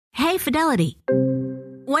Hey, Fidelity.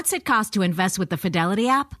 What's it cost to invest with the Fidelity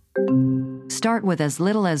app? Start with as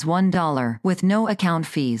little as $1 with no account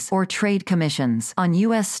fees or trade commissions on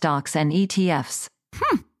U.S. stocks and ETFs.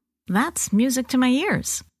 That's music to my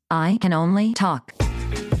ears. I can only talk.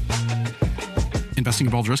 Investing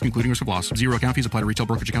involves risk, including risk of loss. Zero account fees apply to retail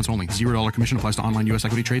brokerage accounts only. $0 commission applies to online U.S.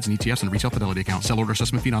 equity trades and ETFs and retail Fidelity account. Sell order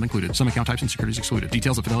assessment fee not included. Some account types and securities excluded.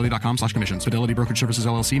 Details at fidelity.com/commissions. Fidelity Brokerage Services,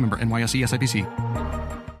 LLC, member NYSE, SIPC.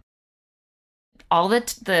 All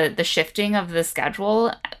the shifting of the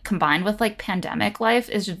schedule combined with like pandemic life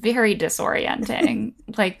is very disorienting.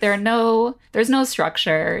 Like there's no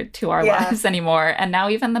structure to our lives anymore. And now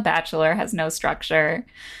even The Bachelor has no structure.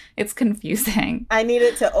 It's confusing. I need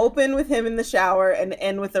it to open with him in the shower and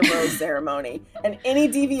end with a rose ceremony. And any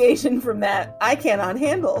deviation from that, I cannot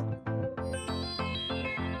handle.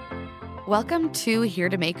 Welcome to Here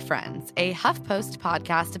to Make Friends, a HuffPost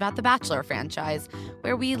podcast about the Bachelor franchise,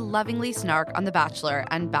 where we lovingly snark on The Bachelor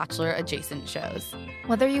and Bachelor-adjacent shows.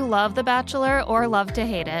 Whether you love The Bachelor or love to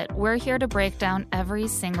hate it, we're here to break down every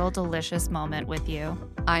single delicious moment with you.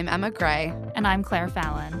 I'm Emma Gray. And I'm Claire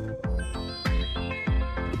Fallon.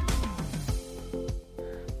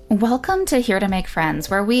 Welcome to Here to Make Friends,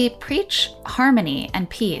 where we preach harmony and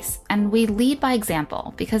peace, and we lead by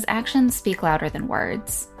example because actions speak louder than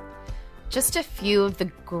words. Just a few of the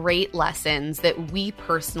great lessons that we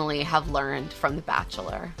personally have learned from The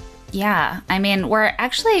Bachelor. Yeah, I mean, we're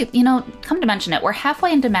actually, come to mention it, we're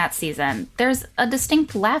halfway into Matt's season. There's a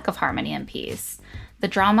distinct lack of harmony and peace. The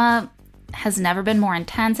drama has never been more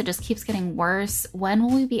intense. It just keeps getting worse. When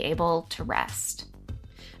will we be able to rest?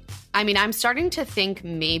 I mean, I'm starting to think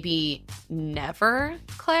maybe never,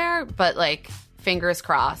 Claire, but fingers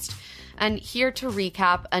crossed. And here to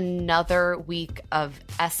recap another week of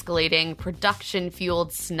escalating,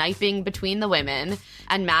 production-fueled sniping between the women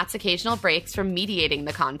and Matt's occasional breaks from mediating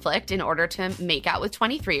the conflict in order to make out with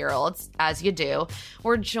 23-year-olds, as you do.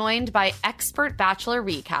 We're joined by expert Bachelor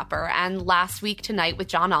recapper and Last Week Tonight with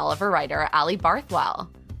John Oliver writer Ali Barthwell.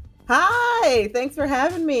 Hi, thanks for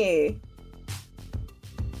having me.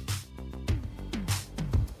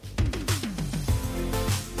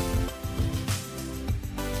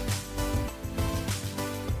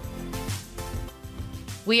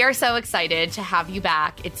 We are so excited to have you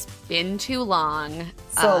back. It's been too long.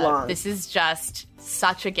 So long. This is just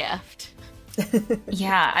such a gift.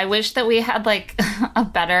 Yeah, I wish that we had a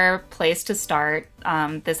better place to start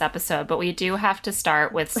this episode, but we do have to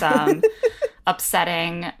start with some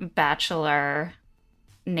upsetting Bachelor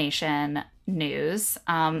Nation news,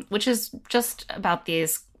 which is just about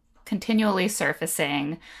these continually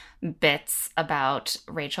surfacing bits about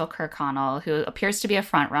Rachel Kirkconnell, who appears to be a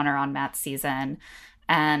frontrunner on Matt's season,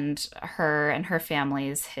 and her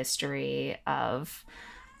family's history of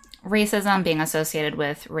racism, being associated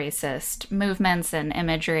with racist movements and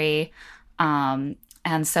imagery. And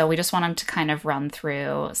so we just wanted to kind of run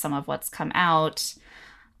through some of what's come out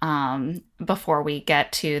before we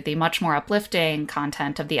get to the much more uplifting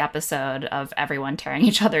content of the episode of everyone tearing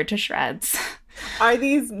each other to shreds. Are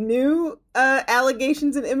these new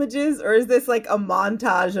allegations and images, or is this a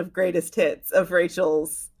montage of greatest hits of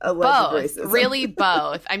Rachel's alleged racism? Really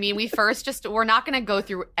both. I mean, we're not going to go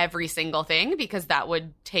through every single thing because that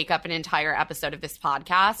would take up an entire episode of this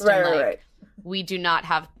podcast. Right. We do not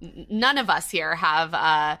have, none of us here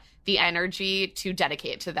have the energy to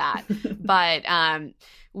dedicate to that. But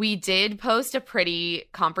we did post a pretty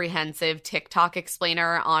comprehensive TikTok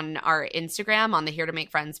explainer on our Instagram, on the Here to Make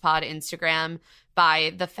Friends pod Instagram,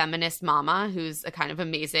 by the Feminist Mama, who's a kind of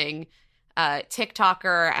amazing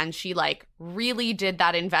TikToker, and she really did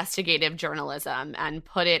that investigative journalism and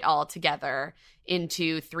put it all together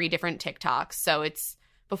into 3 different TikToks. So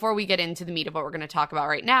before we get into the meat of what we're going to talk about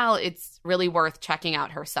right now, it's really worth checking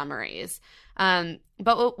out her summaries.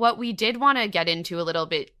 But what we did want to get into a little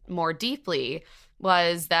bit more deeply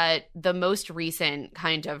was that the most recent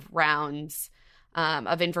kind of rounds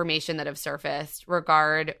of information that have surfaced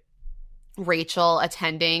regard Rachel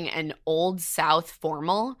attending an Old South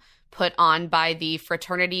formal put on by the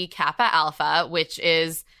fraternity Kappa Alpha, which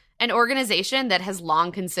is an organization that has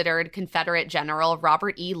long considered Confederate General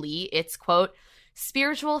Robert E. Lee its, quote,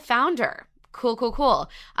 spiritual founder. Cool.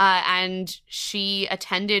 And she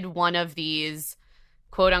attended one of these,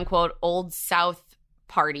 quote unquote, Old South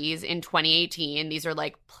parties in 2018. These are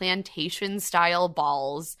plantation style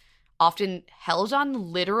balls, often held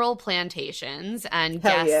on literal plantations, and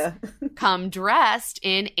guests come dressed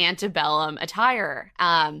in antebellum attire.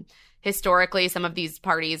 historically, some of these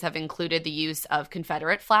parties have included the use of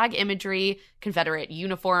Confederate flag imagery, Confederate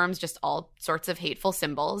uniforms, just all sorts of hateful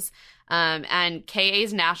symbols. And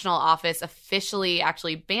KA's national office officially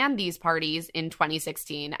actually banned these parties in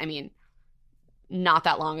 2016. I mean, not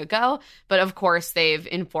that long ago, but of course they've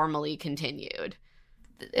informally continued.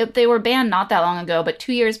 They were banned not that long ago, but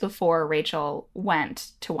 2 years before Rachel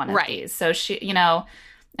went to one of these. So she, you know,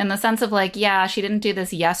 in the sense of like, yeah, she didn't do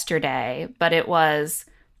this yesterday, but it was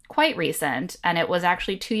quite recent. And it was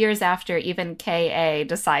actually 2 years after even KA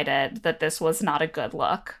decided that this was not a good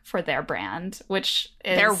look for their brand, which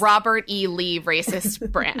is their Robert E. Lee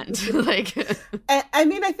racist brand. Like, I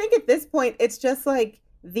mean, I think at this point, it's just like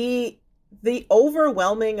the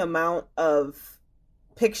overwhelming amount of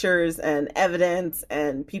pictures and evidence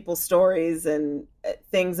and people's stories and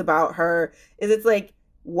things about her is it's like,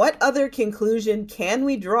 what other conclusion can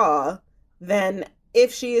we draw than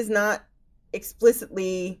if she is not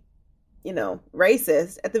explicitly, you know,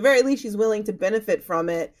 racist, at the very least she's willing to benefit from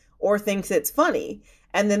it or thinks it's funny.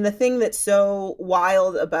 And then the thing that's so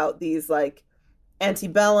wild about these like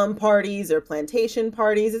antebellum parties or plantation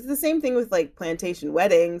parties, it's the same thing with like plantation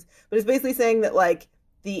weddings, but it's basically saying that like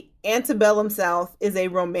the antebellum South is a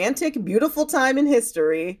romantic, beautiful time in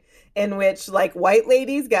history in which like white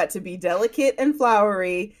ladies got to be delicate and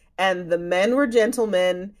flowery and the men were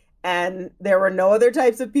gentlemen and there were no other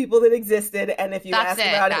types of people that existed. And if you ask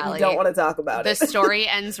about it, you don't want to talk about it. The story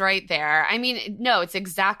ends right there. I mean, no, it's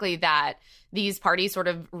exactly that. These parties sort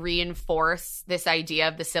of reinforce this idea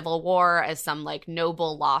of the Civil War as some like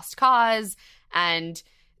noble lost cause. And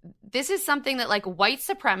this is something that like white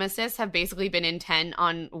supremacists have basically been intent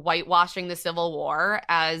on whitewashing the Civil War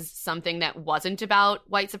as something that wasn't about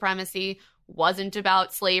white supremacy, wasn't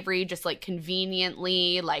about slavery, just like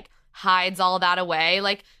conveniently like hides all that away.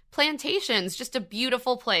 Like plantations, just a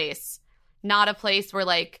beautiful place, not a place where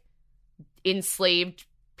like enslaved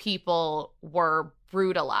people were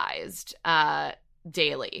brutalized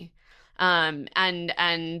daily.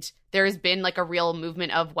 And there's been like a real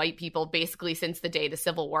movement of white people basically since the day the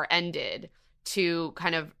Civil War ended to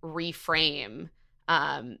kind of reframe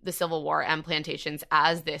the Civil War and plantations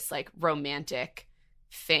as this like romantic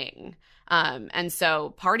thing. And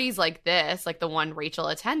so parties like this, like the one Rachel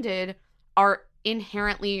attended, are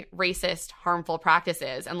inherently racist, harmful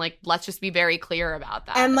practices. And like, let's just be very clear about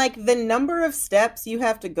that. And like the number of steps you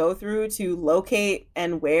have to go through to locate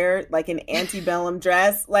and wear like an antebellum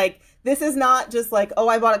dress, like this is not just like, oh,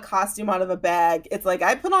 I bought a costume out of a bag. It's like,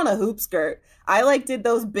 I put on a hoop skirt. I like did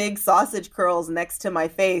those big sausage curls next to my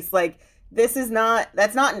face. Like that's not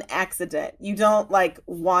an accident. You don't like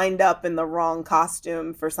wind up in the wrong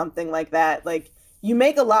costume for something like that. Like you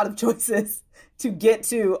make a lot of choices to get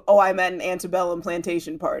to, oh, I'm at an antebellum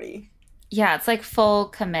plantation party. Yeah, it's like full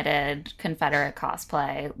committed Confederate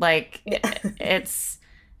cosplay. Like it's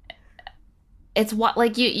what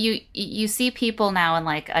like you see people now in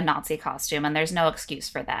like a Nazi costume and there's no excuse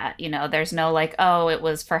for that. You know, there's no like, oh, it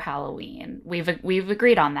was for Halloween. We've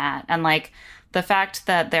agreed on that. And like the fact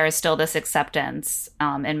that there is still this acceptance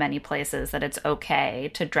in many places that it's okay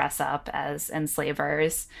to dress up as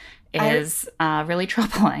enslavers is really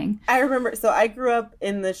troubling. I remember, so I grew up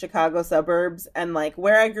in the Chicago suburbs, and like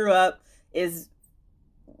where I grew up is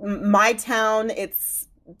my town. It's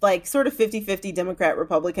like sort of 50-50 Democrat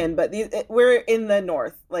Republican, but we're in the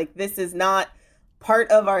North. Like this is not part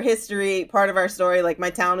of our history, part of our story. Like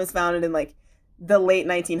my town was founded in like the late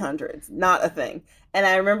 1900s, not a thing. And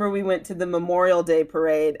I remember we went to the Memorial Day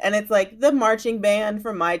parade, and it's like the marching band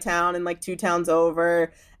from my town and like two towns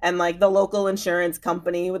over, and like the local insurance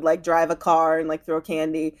company would like drive a car and like throw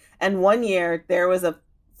candy. And one year there was a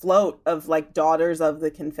float of like Daughters of the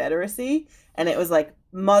Confederacy, and it was like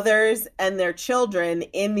mothers and their children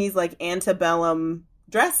in these like antebellum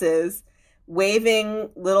dresses waving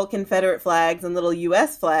little Confederate flags and little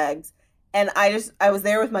US flags. And I was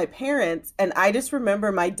there with my parents, and I just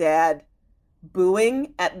remember my dad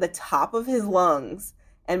booing at the top of his lungs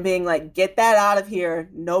and being like, get that out of here.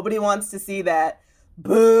 Nobody wants to see that.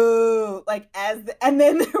 Boo. Like and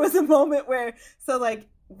then there was a moment where, so like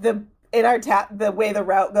the way the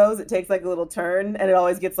route goes, it takes like a little turn and it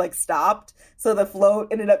always gets like stopped. So the float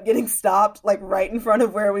ended up getting stopped like right in front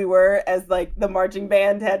of where we were as like the marching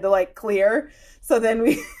band had to like clear. So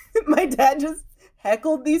then my dad just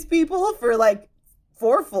heckled these people for like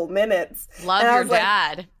 4 full minutes. Love your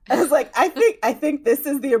dad. I was like, I think this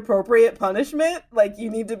is the appropriate punishment. Like you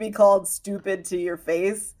need to be called stupid to your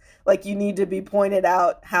face. Like you need to be pointed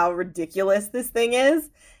out how ridiculous this thing is.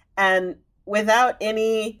 And without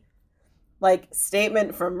any like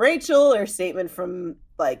statement from Rachel or statement from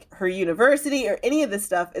like her university or any of this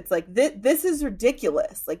stuff. It's like, this is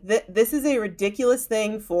ridiculous. Like this is a ridiculous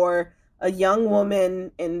thing for a young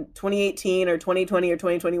woman in 2018 or 2020 or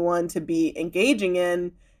 2021 to be engaging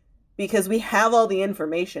in, because we have all the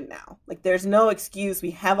information now. Like, there's no excuse.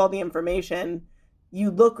 We have all the information.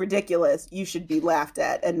 You look ridiculous. You should be laughed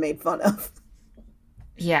at and made fun of.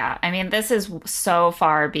 Yeah, I mean, this is so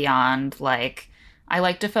far beyond, like, I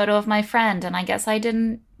liked a photo of my friend, and I guess I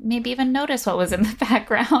didn't maybe even notice what was in the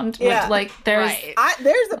background. Yeah. Like, there's... Right.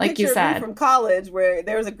 There's a like picture of me from college where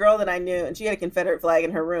there was a girl that I knew, and she had a Confederate flag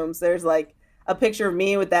in her room. So there's, like, a picture of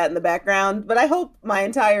me with that in the background. But I hope my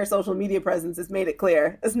entire social media presence has made it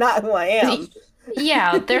clear it's not who I am.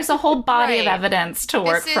 Yeah, there's a whole body of Right. evidence to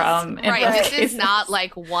work from. in Right. both This cases. is not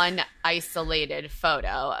like one isolated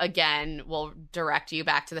photo. Again, we'll direct you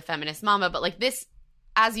back to the feminist mama, but like this,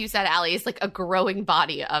 as you said, Allie, is like a growing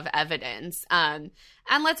body of evidence. And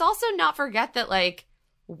let's also not forget that like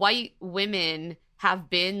white women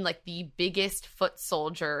have been like the biggest foot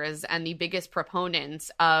soldiers and the biggest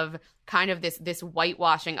proponents of kind of this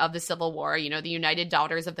whitewashing of the Civil War. You know, the United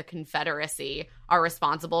Daughters of the Confederacy are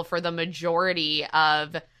responsible for the majority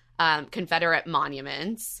of Confederate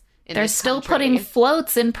monuments. They're still putting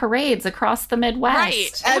floats in parades across the Midwest.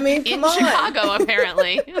 Right. I mean, in come on. Chicago,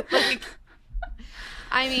 apparently. Like,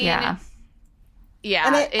 I mean, Yeah.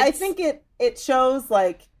 And I think it shows,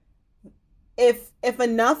 like, if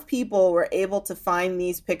enough people were able to find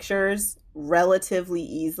these pictures relatively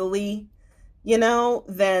easily, you know,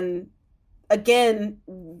 then again,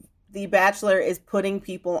 The Bachelor is putting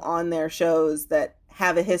people on their shows that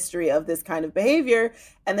have a history of this kind of behavior.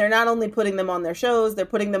 And they're not only putting them on their shows, they're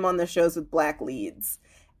putting them on their shows with Black leads.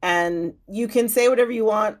 And you can say whatever you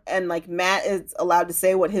want. And like Matt is allowed to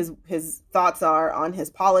say what his thoughts are on his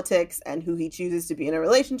politics and who he chooses to be in a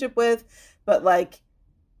relationship with. But like,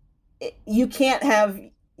 you can't have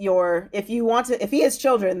if he has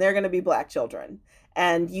children, they're going to be Black children.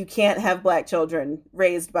 And you can't have Black children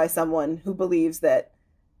raised by someone who believes that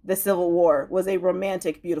the Civil War was a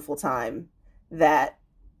romantic, beautiful time that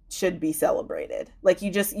should be celebrated. Like,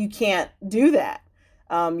 you can't do that.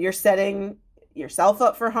 You're setting yourself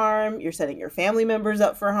up for harm. You're setting your family members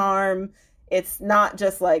up for harm. It's not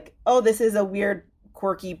just like, oh, this is a weird,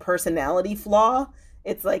 quirky personality flaw.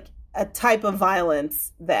 It's like a type of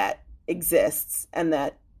violence that exists and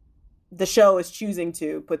that the show is choosing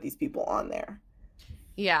to put these people on there.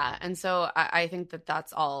 Yeah. And so I think that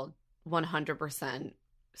that's all 100%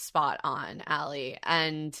 spot on, Allie.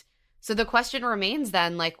 And so the question remains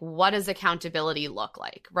then, like, what does accountability look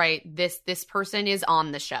like, right? This person is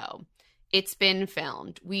on the show. It's been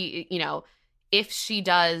filmed. If she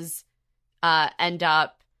does end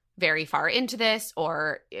up very far into this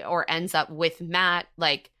or ends up with Matt,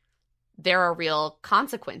 like, there are real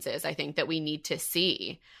consequences, I think, that we need to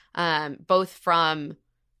see, both from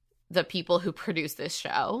the people who produce this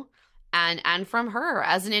show and from her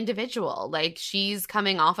as an individual. Like, she's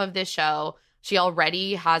coming off of this show. She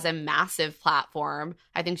already has a massive platform.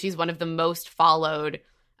 I think she's one of the most followed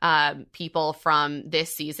people from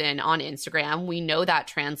this season on Instagram. We know that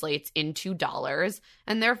translates into dollars,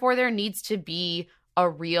 and therefore there needs to be a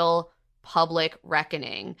real public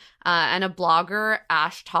reckoning. And a blogger,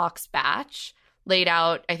 Ash Talks Batch, laid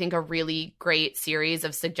out, I think, a really great series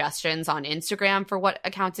of suggestions on Instagram for what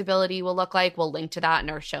accountability will look like. We'll link to that in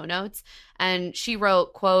our show notes. And she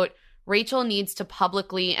wrote, quote, "Rachel needs to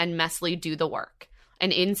publicly and messily do the work.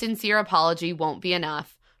 An insincere apology won't be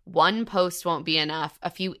enough. One post won't be enough. A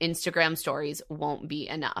few Instagram stories won't be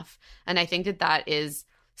enough." And I think that is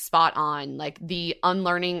spot on. Like, the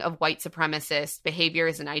unlearning of white supremacist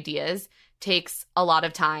behaviors and ideas takes a lot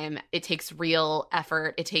of time. It takes real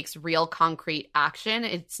effort. It takes real concrete action.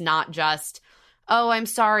 It's not just, oh, I'm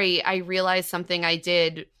sorry, I realized something I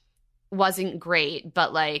did wasn't great,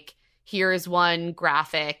 but like, here's one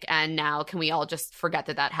graphic and now can we all just forget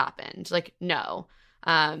that happened? Like, no.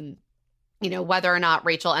 Whether or not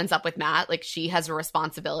Rachel ends up with Matt, like, she has a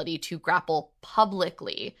responsibility to grapple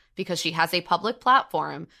publicly, because she has a public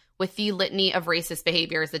platform, with the litany of racist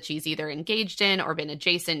behaviors that she's either engaged in or been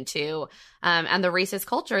adjacent to, and the racist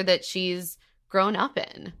culture that she's grown up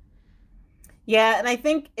in. Yeah, and I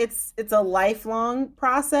think it's a lifelong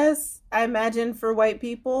process, I imagine, for white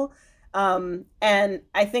people. And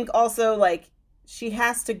I think also, like, she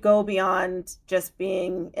has to go beyond just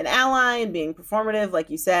being an ally and being performative, like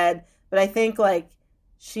you said. But I think, like,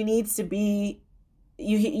 she needs to be,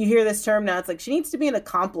 you hear this term now, it's like she needs to be an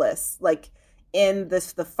accomplice, like, in the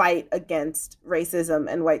fight against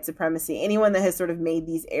racism and white supremacy. Anyone that has sort of made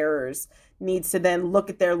these errors needs to then look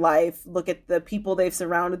at their life, look at the people they've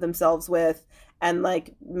surrounded themselves with, and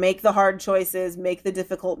like make the hard choices, make the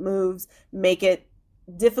difficult moves, make it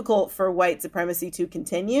difficult for white supremacy to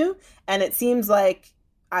continue. And it seems like,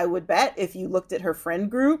 I would bet, if you looked at her friend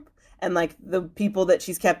group and like the people that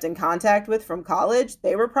she's kept in contact with from college,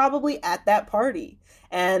 they were probably at that party.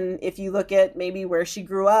 And if you look at maybe where she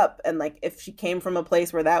grew up and like if she came from a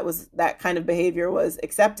place where that kind of behavior was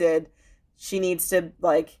accepted, she needs to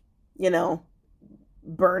like, you know,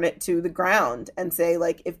 burn it to the ground and say,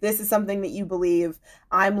 like, if this is something that you believe,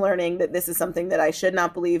 I'm learning that this is something that I should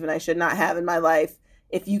not believe and I should not have in my life.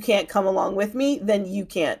 If you can't come along with me, then you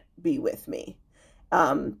can't be with me.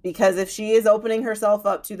 Because if she is opening herself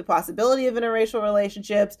up to the possibility of interracial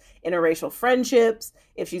relationships, interracial friendships,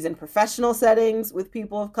 if she's in professional settings with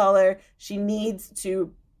people of color, she needs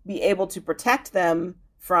to be able to protect them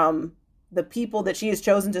from the people that she has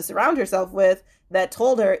chosen to surround herself with that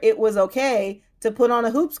told her it was okay to put on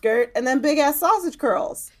a hoop skirt and then big ass sausage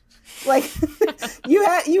curls. Like you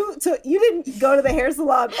didn't go to the hair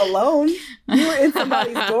salon alone. You were in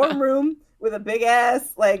somebody's dorm room with a big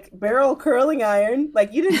ass like barrel curling iron.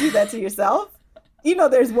 Like you didn't do that to yourself. You know,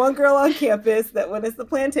 there's one girl on campus that when it's the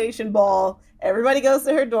plantation ball, everybody goes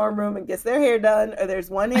to her dorm room and gets their hair done, or there's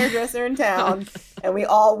one hairdresser in town and we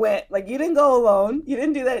all went. Like you didn't go alone. You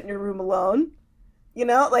didn't do that in your room alone. You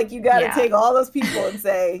know, like you got to take all those people and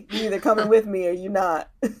say, you either coming with me or you not.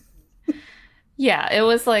 Yeah, it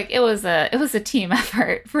was a team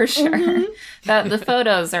effort for sure. Mm-hmm. The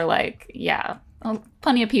photos are like,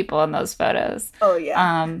 plenty of people in those photos. Oh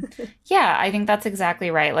yeah. Yeah, I think that's exactly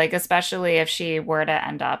right. Like, especially if she were to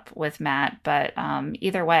end up with Matt, but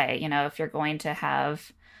either way, you know, if you're going to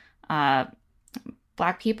have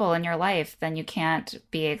Black people in your life, then you can't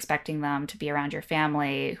be expecting them to be around your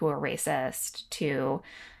family who are racist. You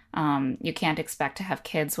can't expect to have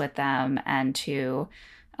kids with them and to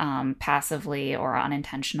passively or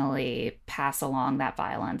unintentionally pass along that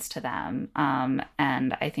violence to them.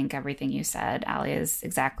 And I think everything you said, Allie, is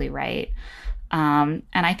exactly right. And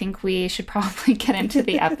I think we should probably get into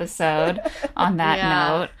the episode on that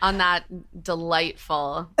note. On that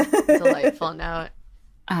delightful note.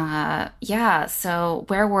 So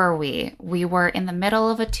where were we? We were in the middle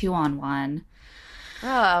of a 2-on-1.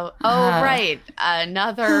 Right.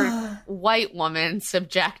 Another white woman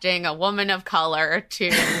subjecting a woman of color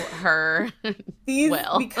to her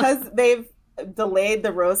will. Because they've delayed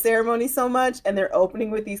the rose ceremony so much and they're opening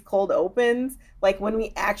with these cold opens, like when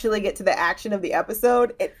we actually get to the action of the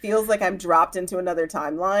episode, it feels like I'm dropped into another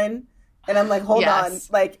timeline. And I'm like, hold on.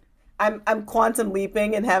 Like, I'm quantum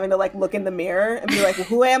leaping and having to like look in the mirror and be like, well,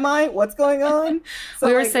 who am I? What's going on? So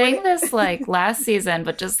we were saying this like last season,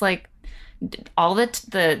 but just like all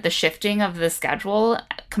the shifting of the schedule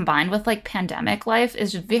combined with like pandemic life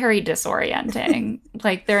is very disorienting.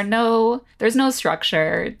 Like there's no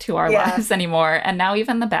structure to our lives anymore. And now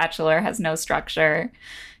even The Bachelor has no structure.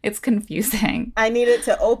 It's confusing. I need it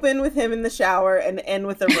to open with him in the shower and end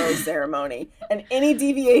with a rose ceremony. And any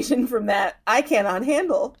deviation from that, I cannot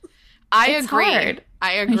handle. I agree.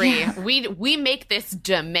 Yeah. We make this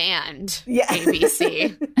demand,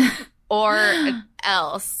 ABC, or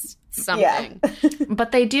else something. Yeah.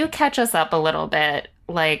 But they do catch us up a little bit.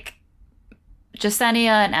 Like,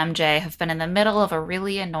 Jessenia and MJ have been in the middle of a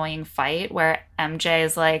really annoying fight where MJ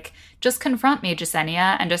is like, just confront me,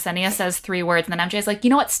 Jessenia. And Jessenia says 3 words. And then MJ is like, you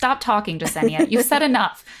know what? Stop talking, Jessenia. You've said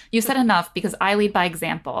enough. You've said enough because I lead by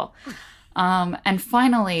example. And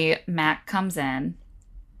finally, Matt comes in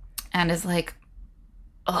and is like,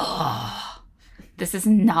 oh, this is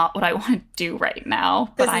not what I want to do right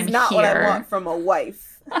now. But I'm here. This is not what I want from a wife.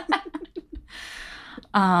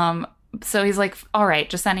 So he's like, all right,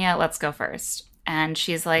 Jessenia, let's go first. And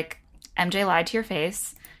she's like, MJ lied to your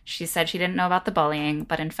face. She said she didn't know about the bullying,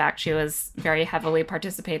 but in fact, she was very heavily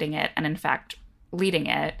participating it and in fact, leading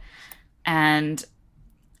it. And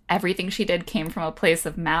everything she did came from a place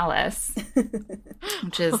of malice,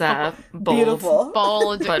 which is a bold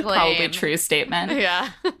but claim. Probably true statement. Yeah.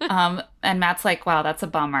 And Matt's like, wow, that's a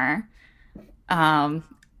bummer.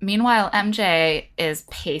 Meanwhile, MJ is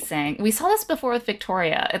pacing. We saw this before with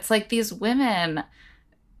Victoria. It's like these women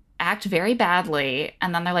act very badly,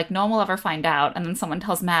 and then they're like, no one will ever find out. And then someone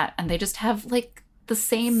tells Matt, and they just have like the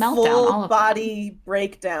same meltdown. All of body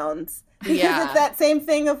breakdowns. Because it's that same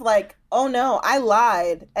thing of like, oh no, I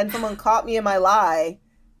lied, and someone caught me in my lie,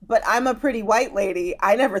 but I'm a pretty white lady.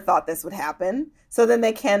 I never thought this would happen. So then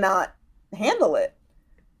they cannot handle it.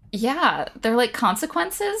 Yeah, they're like,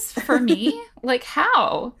 consequences for me? Like,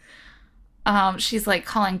 how? She's like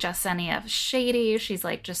calling Jessenia shady. She's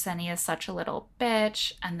like, Jessenia is such a little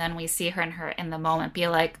bitch. And then we see her in the moment be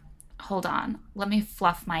like, hold on, let me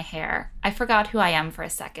fluff my hair. I forgot who I am for a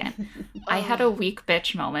second. I had a weak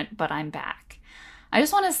bitch moment, but I'm back. I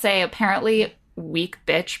just want to say, apparently, weak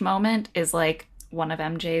bitch moment is like one of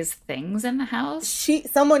MJ's things in the house.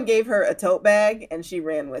 Someone gave her a tote bag and she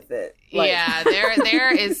ran with it. Yeah,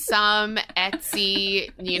 there is some Etsy,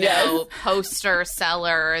 poster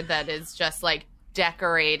seller that is just like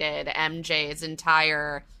decorated MJ's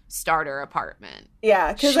entire starter apartment.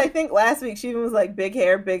 Yeah, because I think last week she even was like big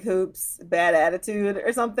hair, big hoops, bad attitude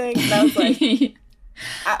or something. And I was like,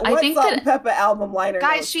 I think Salt and Peppa album liner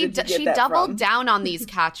guys, she doubled from? down on these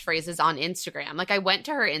catchphrases on Instagram. Like, I went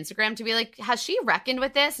to her Instagram to be like, has she reckoned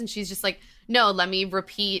with this? And she's just like, no, let me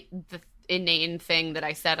repeat the inane thing that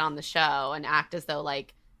I said on the show and act as though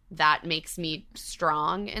like that makes me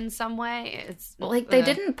strong in some way. It's like they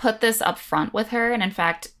didn't put this up front with her, and in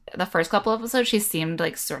fact the first couple episodes she seemed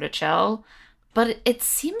like sort of chill, but it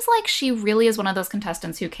seems like she really is one of those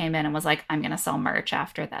contestants who came in and was like, I'm gonna sell merch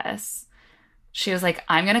after this. She was like,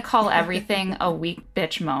 I'm going to call everything a weak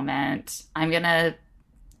bitch moment. I'm going to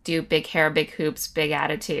do big hair, big hoops, big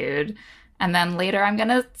attitude. And then later I'm going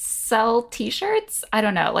to sell t-shirts. I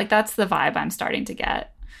don't know. Like, that's the vibe I'm starting to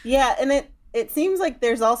get. Yeah. And it seems like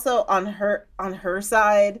there's also on her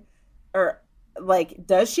side, or like,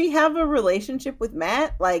 does she have a relationship with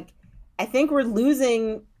Matt? Like, I think we're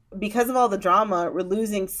losing, because of all the drama, we're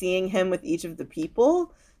losing seeing him with each of the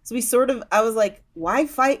people. So I was like, why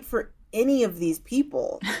fight for any of these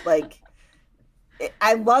people? Like,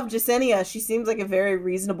 I love Jasenia. She seems like a very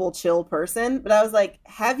reasonable, chill person. But I was like,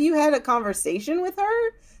 have you had a conversation with her?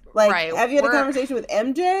 Like, right. Have you had a conversation with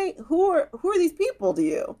MJ? Who are these people to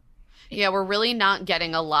you? Yeah, we're really not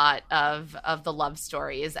getting a lot of the love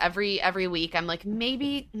stories. Every week, I'm like,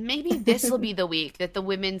 maybe this will be the week that the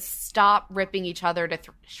women stop ripping each other to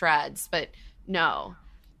shreds. But no,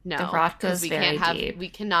 the rot goes very deep. We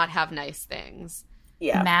cannot have nice things.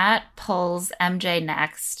 Yeah. Matt pulls MJ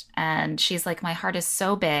next, and she's like, my heart is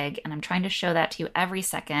so big, and I'm trying to show that to you every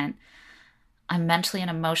second. I'm mentally and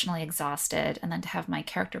emotionally exhausted, and then to have my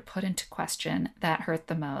character put into question, that hurt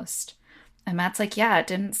the most. And Matt's like, yeah, it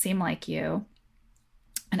didn't seem like you.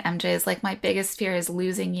 And MJ is like, my biggest fear is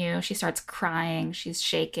losing you. She starts crying. She's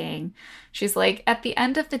shaking. She's like, at the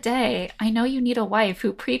end of the day, I know you need a wife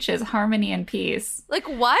who preaches harmony and peace. Like,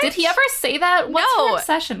 what? Did he ever say that? What's your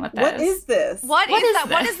obsession with this? What is this? What is that?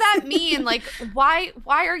 What does that mean? Like, why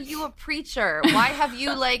are you a preacher? Why have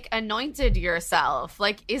you, like, anointed yourself?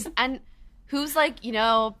 Like, and who's like,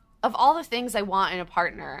 of all the things I want in a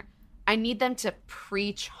partner, I need them to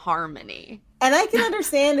preach harmony. And I can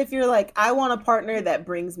understand if you're like, I want a partner that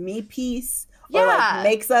brings me peace, or like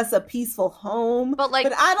makes us a peaceful home. But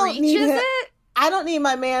like, I don't need it. I don't need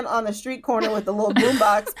my man on the street corner with the little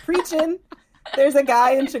boombox preaching. There's a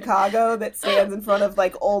guy in Chicago that stands in front of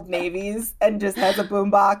like Old Navies and just has a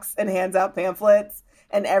boombox and hands out pamphlets.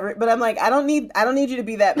 But I'm like, I don't need you to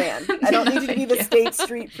be that man. I don't need you to be the State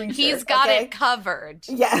Street preacher. He's got it covered.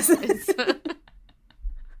 Yes.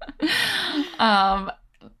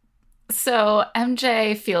 So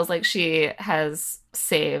MJ feels like she has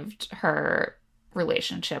saved her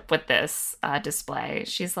relationship with this display.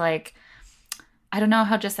 She's like, I don't know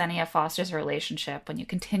how Jasenia fosters a relationship when you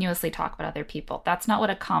continuously talk about other people. That's not what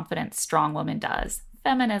a confident, strong woman does.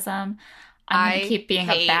 Feminism. I'm going to keep being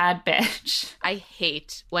a bad bitch. I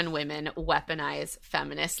hate when women weaponize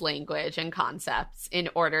feminist language and concepts in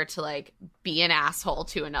order to like be an asshole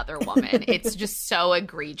to another woman. It's just so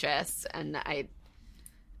egregious, and I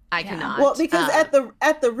cannot. Well, because at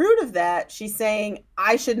the root of that, she's saying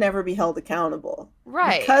I should never be held accountable.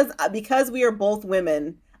 Right. Because we are both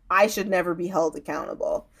women, I should never be held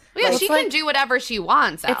accountable. Well, yeah, she can do whatever she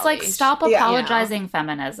wants, It's Allie. like, stop apologizing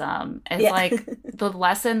feminism. It's like the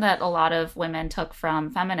lesson that a lot of women took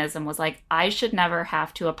from feminism was like, I should never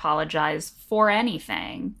have to apologize for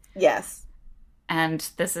anything. Yes. And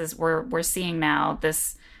this is, we're seeing now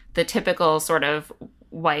the typical sort of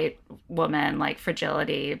white woman, like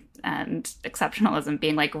fragility and exceptionalism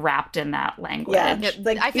being like wrapped in that language. Yeah,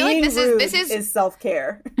 like I feel like this is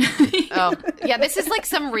self-care. Oh, yeah, this is like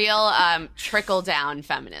some real trickle down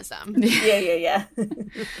feminism. Yeah.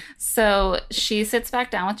 So she sits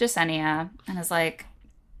back down with Jasenia and is like,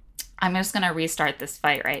 I'm just going to restart this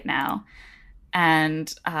fight right now.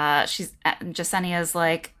 And Jasenia's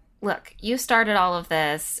like, look, you started all of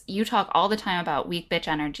this. You talk all the time about weak bitch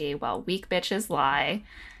energy. Well, weak bitches lie.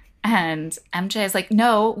 And MJ is like,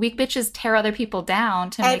 no, weak bitches tear other people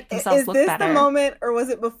down to make themselves look better. Is this the moment, or was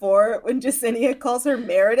it before, when Jasenia calls her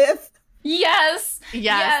Meredith? Yes,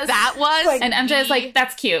 that was. Like, and MJ is like,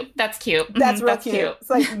 that's cute. That's cute. That's real cute.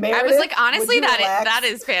 It's like, Meredith, I was like, honestly, that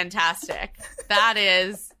is fantastic. That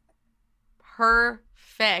is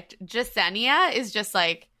perfect. Jasenia is just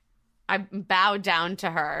like, I bowed down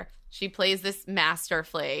to her. She plays this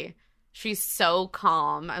masterfully. She's so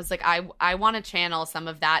calm. I was like, I want to channel some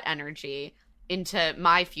of that energy into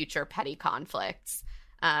my future petty conflicts.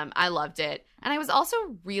 I loved it. And I was also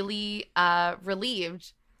really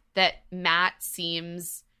relieved that Matt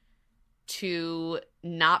seems to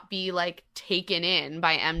not be like taken in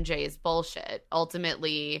by MJ's bullshit.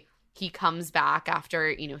 Ultimately, he comes back after,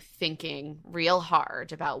 you know, thinking real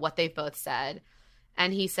hard about what they've both said.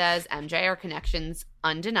 And he says, MJ, our connection's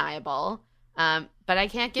undeniable. But I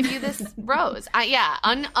can't give you this rose.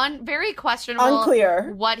 Very questionable.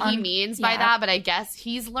 Unclear. What he means by that. But I guess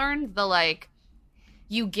he's learned the, like,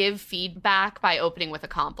 you give feedback by opening with a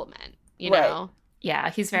compliment, you know? Yeah,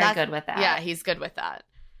 he's very good with that. Yeah, he's good with that.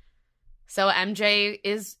 So MJ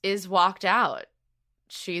is walked out.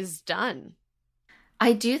 She's done.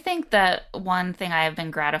 I do think that one thing I have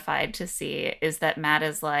been gratified to see is that Matt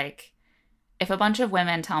is like, if a bunch of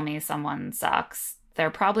women tell me someone sucks, they're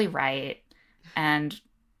probably right. And,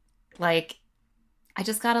 like, I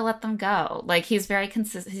just got to let them go. Like, he's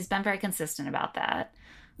been very consistent about that.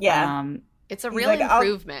 Yeah. It's a real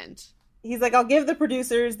improvement. He's like, I'll give the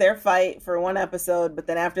producers their fight for one episode, but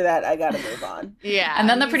then after that, I got to move on. Yeah. And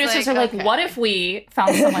then the producers are like, what if we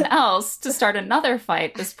found someone else to start another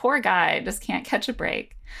fight? This poor guy just can't catch a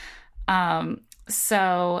break.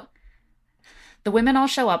 So the women all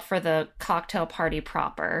show up for the cocktail party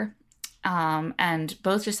proper. And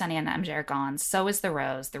both Jasenia and MJ are gone. So is the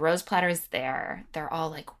rose. The rose platter is there. They're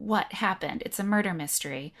all like, what happened? It's a murder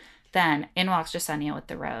mystery. Then in walks Jasenia with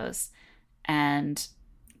the rose. And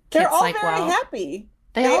they're Kit's all like, very well, happy.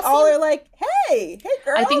 They all are like, hey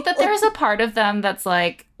girl. I think that there's a part of them that's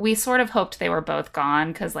like, we sort of hoped they were both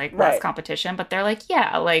gone because, like, less competition. But they're like,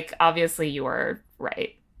 yeah, like, obviously you were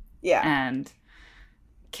right. Yeah. And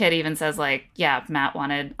Kit even says, like, yeah, Matt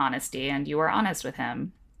wanted honesty and you were honest with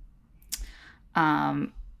him. Yet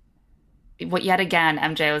again,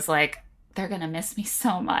 MJ was like, they're going to miss me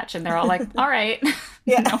so much. And they're all like, all right.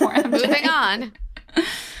 Yeah. No more MJ. Moving on.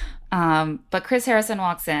 But Chris Harrison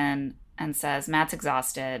walks in and says, Matt's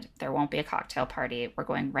exhausted. There won't be a cocktail party. We're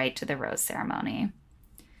going right to the rose ceremony.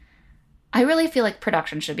 I really feel like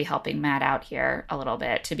production should be helping Matt out here a little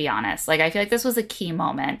bit, to be honest. Like, I feel like this was a key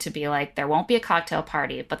moment to be like, there won't be a cocktail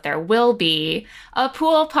party, but there will be a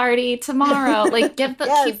pool party tomorrow. Like, keep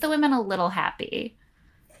the women a little happy.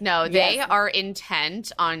 No, they are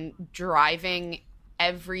intent on driving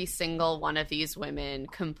every single one of these women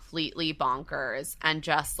completely bonkers and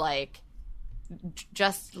just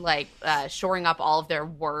shoring up all of their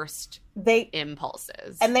worst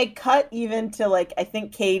impulses. And they cut even to, like, I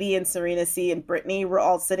think Katie and Serena C and Brittany were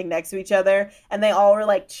all sitting next to each other and they all were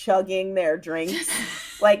like chugging their drinks.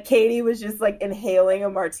 Like, Katie was just like inhaling a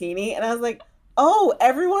martini and I was like, oh,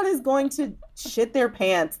 everyone is going to shit their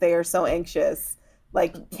pants. They are so anxious.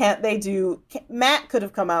 Like, Matt could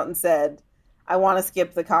have come out and said, I want to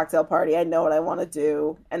skip the cocktail party. I know what I want to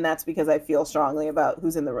do. And that's because I feel strongly about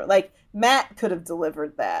who's in the room. Like, Matt could have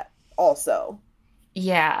delivered that also.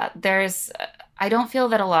 Yeah, I don't feel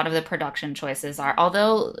that a lot of the production choices are,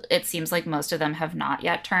 although it seems like most of them have not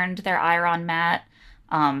yet turned their ire on Matt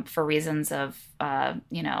for reasons of,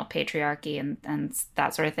 patriarchy and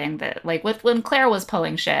that sort of thing. That, like, when Claire was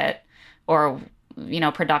pulling shit or,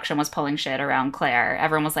 production was pulling shit around Claire,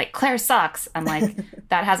 everyone was like, Claire sucks. And, like,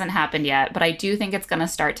 that hasn't happened yet. But I do think it's going to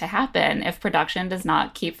start to happen if production does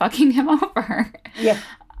not keep fucking him over. Yeah.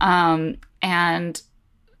 And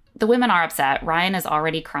the women are upset. Ryan is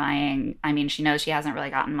already crying. I mean, she knows she hasn't really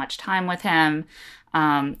gotten much time with him.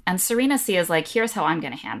 And Serena C is like, here's how I'm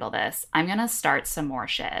going to handle this. I'm going to start some more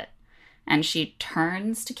shit. And she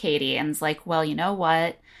turns to Katie and is like, well, you know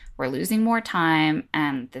what? We're losing more time,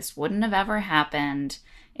 and this wouldn't have ever happened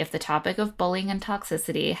if the topic of bullying and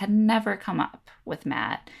toxicity had never come up with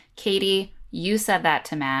Matt. Katie, you said that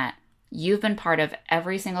to Matt. You've been part of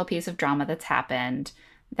every single piece of drama that's happened.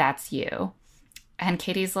 That's you. And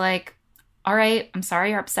Katie's like, all right, I'm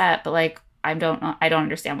sorry you're upset, but, like, I don't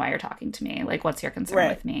understand why you're talking to me. Like, what's your concern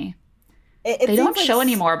with me? They don't show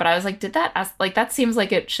anymore, but I was like, that seems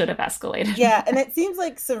like it should have escalated. Yeah, and it seems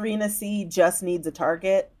like Serena C just needs a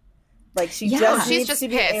target. Like, she's just to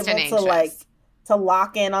be able to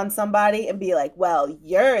lock in on somebody and be like, well,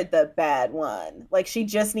 you're the bad one. Like, she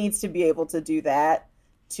just needs to be able to do that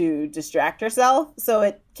to distract herself.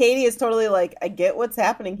 So Katie is totally like, I get what's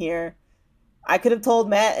happening here. I could have told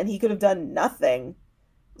Matt and he could have done nothing.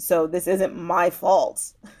 So this isn't my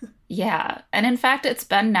fault. Yeah. And in fact, it's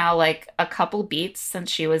been now like a couple beats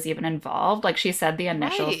since she was even involved. Like, she said the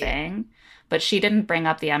initial thing, but she didn't bring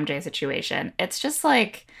up the MJ situation. It's just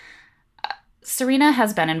like, Serena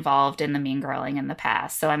has been involved in the mean girling in the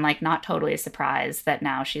past, so I'm like not totally surprised that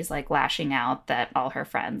now she's like lashing out that all her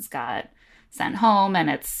friends got sent home and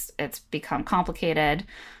it's become complicated.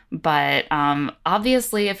 But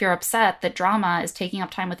obviously, if you're upset that drama is taking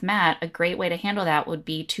up time with Matt, a great way to handle that would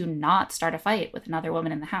be to not start a fight with another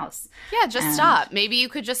woman in the house. Yeah, just stop. Maybe you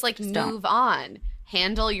could just like just move on.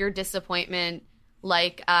 Handle your disappointment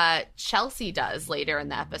like Chelsea does later in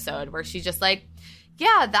the episode, where she's just like,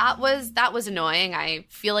 yeah, that was annoying. I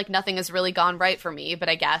feel like nothing has really gone right for me, but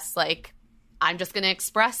I guess like I'm just going to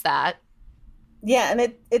express that. Yeah,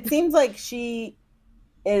 and it seems like she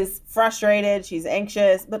is frustrated, she's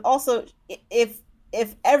anxious, but also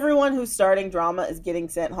if everyone who's starting drama is getting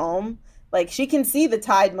sent home, like she can see the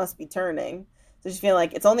tide must be turning. So she's feeling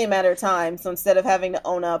like it's only a matter of time. So instead of having to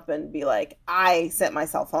own up and be like, I sent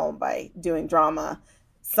myself home by doing drama,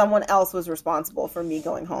 someone else was responsible for me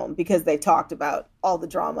going home because they talked about all the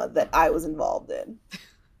drama that I was involved in.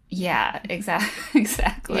 Yeah,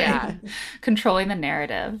 exactly. Yeah. Controlling the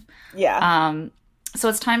narrative. Yeah. So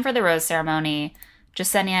it's time for the rose ceremony.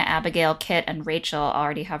 Jasenia, Abigail, Kit, and Rachel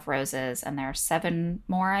already have roses, and there are 7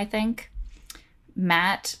 more, I think.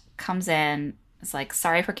 Matt comes in, is like,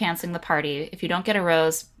 sorry for canceling the party. If you don't get a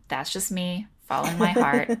rose, that's just me following my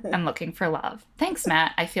heart and looking for love. Thanks,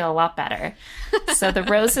 Matt. I feel a lot better. So the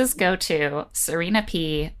roses go to Serena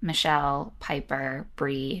P., Michelle, Piper,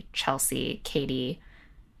 Bree, Chelsea, Katie,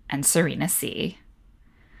 and Serena C.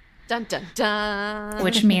 Dun, dun, dun.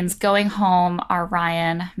 Which means going home are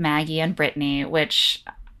Ryan, Maggie, and Brittany, which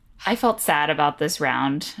I felt sad about this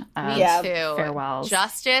round of Me too. farewells.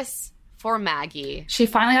 Justice for Maggie. She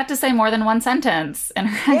finally got to say more than one sentence in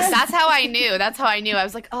her That's how I knew. I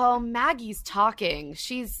was like, oh, Maggie's talking.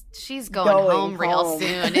 She's going home real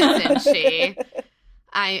soon, isn't she?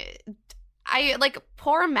 I like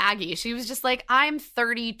poor Maggie. She was just like, I'm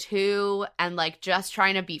 32 and like just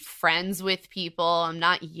trying to be friends with people. I'm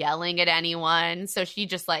not yelling at anyone. So she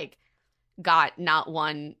just like got not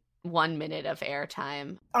one minute of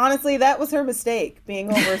airtime. Honestly, that was her mistake,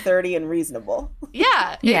 being over 30 and reasonable.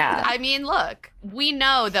 Yeah. Yeah. I mean, look, we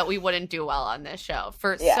know that we wouldn't do well on this show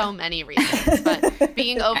for so many reasons, but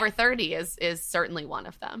being over 30 is certainly one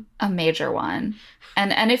of them. A major one.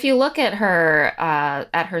 And if you look at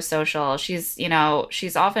her social,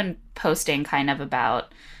 she's often posting kind of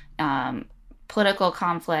about political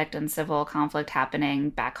conflict and civil conflict happening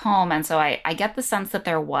back home. And so I get the sense that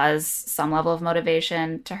there was some level of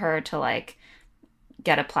motivation to her to like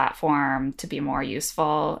get a platform to be more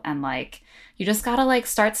useful. And like, you just gotta like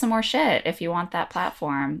start some more shit if you want that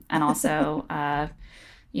platform. And also,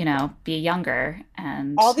 be younger.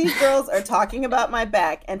 And all these girls are talking about my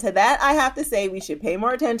back. And to that, I have to say we should pay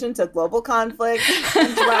more attention to global conflict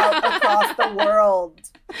and drought across the world.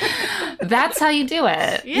 That's how you do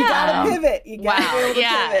it. You gotta pivot. You gotta be able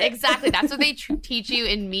to pivot. Exactly. That's what they teach you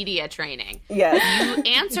in media training. Yes. You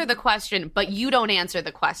answer the question, but you don't answer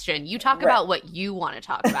the question. You talk about what you want to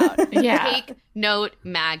talk about. Yeah. Take note,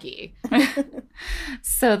 Maggie.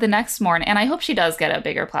 So the next morning, and I hope she does get a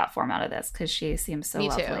bigger platform out of this because she seems so Me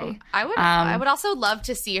lovely. too. I would also love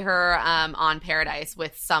to see her on Paradise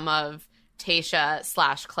with some of Tayshia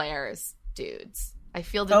 / Claire's dudes. I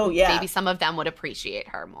feel that maybe some of them would appreciate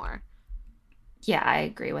her more. Yeah, I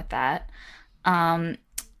agree with that.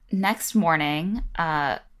 Next morning,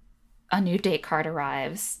 a new date card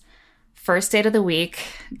arrives. First date of the week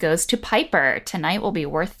goes to Piper. Tonight will be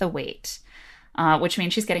worth the wait, which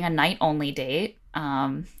means she's getting a night-only date.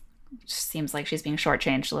 Seems like she's being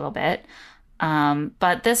shortchanged a little bit.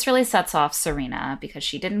 But this really sets off Serena because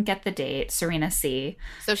she didn't get the date, Serena C.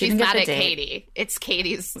 So she's mad at Katie. It's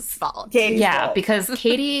Katie's fault. Yeah, because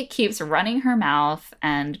Katie keeps running her mouth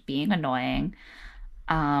and being annoying.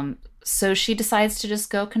 So she decides to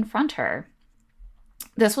just go confront her.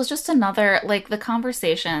 This was just another, like, the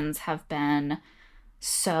conversations have been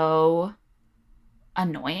so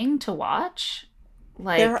annoying to watch.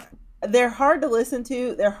 Like, they're hard to listen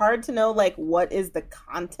to. They're hard to know, like, what is the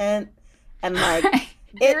content. And like,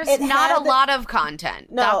 there's not a lot of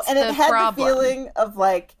content. No, that's and it had problem. the feeling of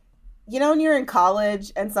like, when you're in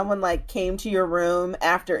college and someone like came to your room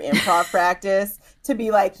after improv practice to be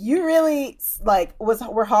like, you really like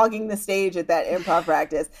we're hogging the stage at that improv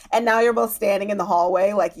practice, and now you're both standing in the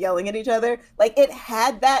hallway like yelling at each other. Like it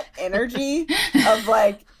had that energy of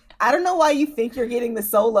like, I don't know why you think you're getting the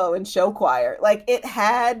solo in show choir. Like it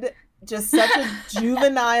had just such a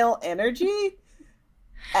juvenile energy.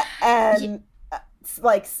 And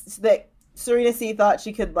like that Serena C thought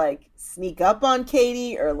she could like sneak up on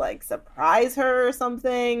Katie or like surprise her or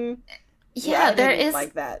something. Yeah, there didn't is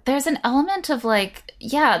like that. There's an element of like,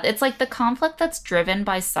 yeah, it's like the conflict that's driven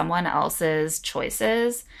by someone else's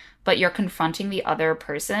choices, but you're confronting the other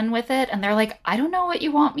person with it, and they're like, I don't know what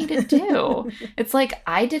you want me to do. It's like,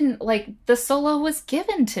 I didn't, like, the solo was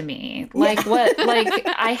given to me. Like, what, like,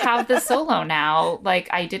 I have the solo now. Like,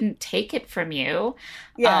 I didn't take it from you.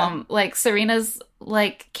 Yeah. Like, Serena's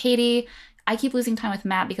like, Katie, I keep losing time with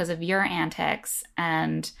Matt because of your antics,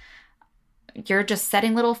 and you're just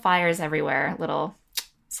setting little fires everywhere. Little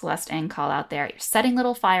Celeste Ng call out there. You're setting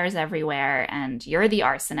little fires everywhere, and you're the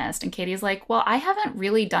arsonist. And Katie's like, well, I haven't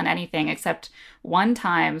really done anything except one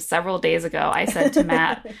time several days ago I said to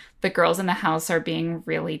Matt, the girls in the house are being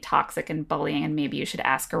really toxic and bullying, and maybe you should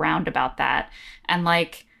ask around about that. And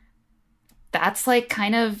like, that's like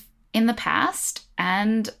kind of in the past,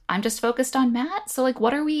 and I'm just focused on Matt. So like,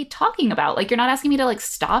 what are we talking about? Like, you're not asking me to like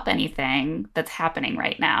stop anything that's happening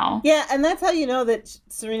right now. Yeah, and that's how you know that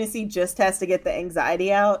Serena C just has to get the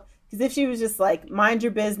anxiety out. Because if she was just like, mind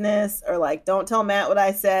your business, or like, don't tell Matt what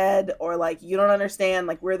I said, or like, you don't understand,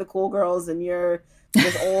 like, we're the cool girls and you're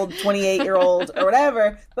this old 28-year-old or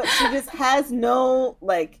whatever. But she just has no,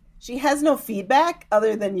 like, she has no feedback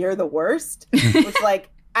other than you're the worst. Which, like,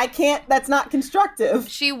 I can't, that's not constructive.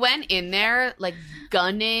 She went in there like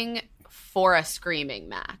gunning for a screaming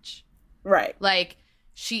match. Right. Like,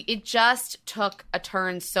 it just took a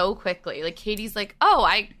turn so quickly. Like, Katie's like, oh,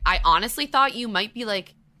 I honestly thought you might be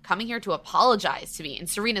like coming here to apologize to me. And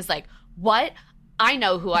Serena's like, what? I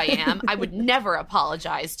know who I am. I would never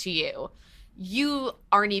apologize to you. You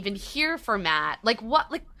aren't even here for Matt. Like, what?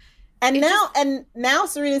 Like, And now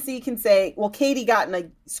Serena C can say, well, Katie got in a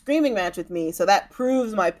screaming match with me, so that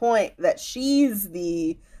proves my point that she's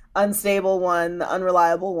the unstable one, the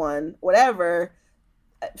unreliable one, whatever.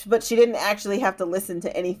 But she didn't actually have to listen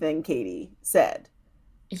to anything Katie said.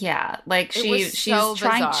 Yeah, like she's so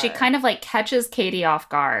trying, bizarre. she kind of like catches Katie off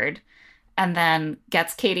guard and then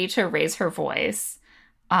gets Katie to raise her voice.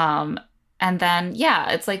 And then,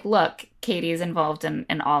 yeah, it's like, look, Katie's involved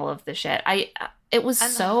in all of the shit. It was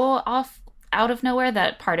so out of nowhere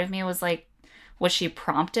that part of me was like, was she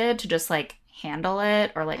prompted to just like handle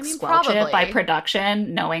it or like squelch probably. it by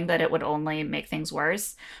production, knowing that it would only make things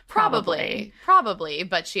worse? Probably.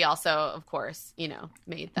 But she also, of course, you know,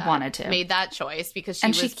 made that choice because she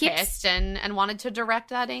was pissed and wanted to direct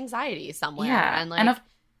that anxiety somewhere. Yeah, and like,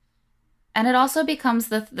 and it also becomes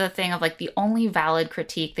the thing of like, the only valid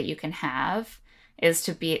critique that you can have is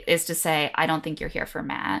to say, I don't think you're here for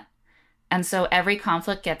Matt. And so every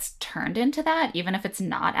conflict gets turned into that, even if it's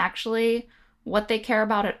not actually what they care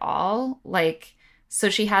about at all. Like, so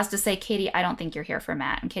she has to say, Katie, I don't think you're here for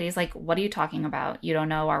Matt. And Katie's like, what are you talking about? You don't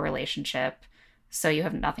know our relationship, so you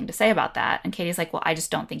have nothing to say about that. And Katie's like, well, I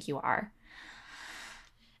just don't think you are.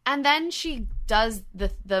 And then she does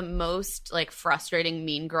the most like frustrating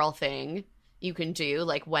mean girl thing you can do,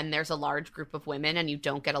 like when there's a large group of women and you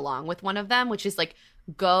don't get along with one of them, which is like,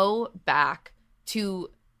 go back to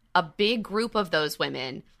a big group of those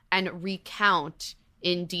women and recount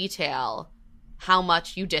in detail how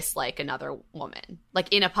much you dislike another woman,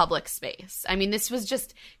 like in a public space. I mean, this was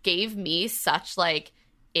just gave me such like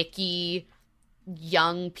icky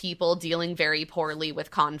young people dealing very poorly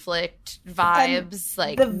with conflict vibes,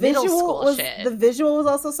 like the middle school shit. The visual was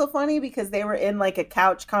also so funny because they were in like a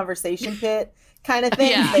couch conversation pit kind of thing.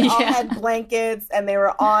 Yeah, they all had blankets and they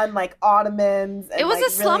were on like ottomans. And, it was like, a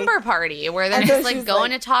slumber party where they're just like going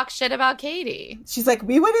to talk shit about Katie. She's like,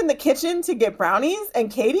 we went in the kitchen to get brownies and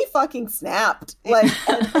Katie fucking snapped. Like,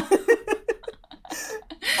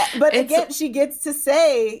 but again, she gets to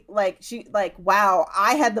say like, wow,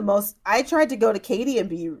 I tried to go to Katie and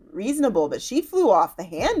be reasonable, but she flew off the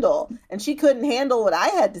handle and she couldn't handle what I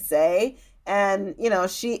had to say. And, you know,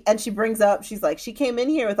 she brings up, she's like, she came in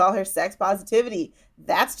here with all her sex positivity.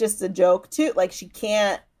 That's just a joke too. Like, she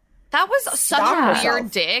can't. That was such a weird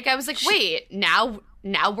dig. I was like, wait, now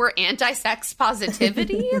we're anti-sex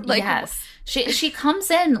positivity? Like, yes. She comes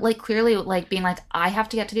in like clearly like being like, I have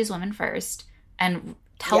to get to these women first and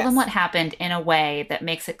tell them what happened in a way that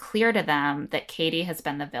makes it clear to them that Katie has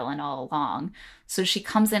been the villain all along. So she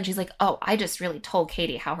comes in, she's like, oh, I just really told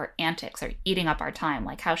Katie how her antics are eating up our time,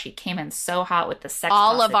 like how she came in so hot with the sex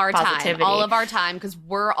positivity. All of our time, because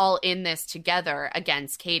we're all in this together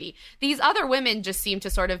against Katie. These other women just seem to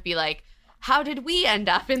sort of be like, how did we end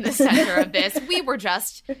up in the center of this? We were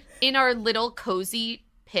just in our little cozy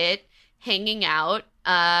pit hanging out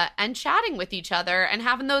and chatting with each other and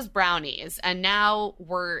having those brownies. And now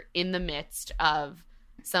we're in the midst of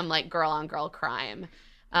some like girl on girl crime.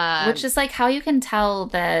 Which is like how you can tell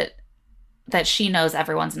that that she knows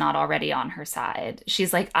everyone's not already on her side.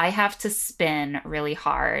 She's like, I have to spin really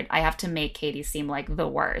hard. I have to make Katie seem like the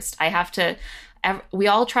worst. We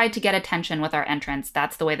all tried to get attention with our entrance.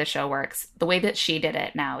 That's the way the show works. The way that she did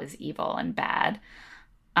it now is evil and bad.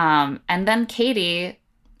 And then Katie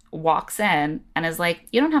walks in and is like,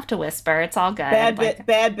 you don't have to whisper. It's all good. Bad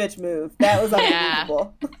bitch move. That was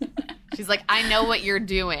unbelievable. She's like, I know what you're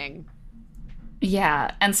doing.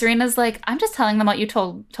 Yeah. And Serena's like, I'm just telling them what you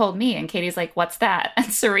told me. And Katie's like, what's that? And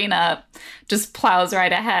Serena just plows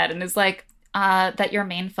right ahead and is like, that your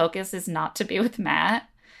main focus is not to be with Matt.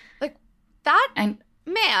 Like,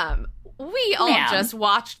 ma'am, we all just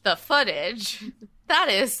watched the footage.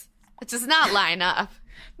 It does not line up.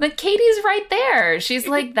 But Katie's right there. She's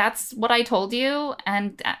like, that's what I told you.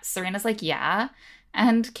 And Serena's like, yeah.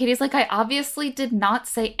 And Katie's like, I obviously did not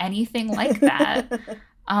say anything like that.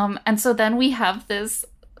 And so then we have this,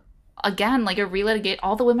 again, like a relitigate.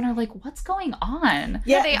 All the women are like, what's going on?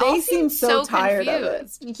 Yeah, they all seem so tired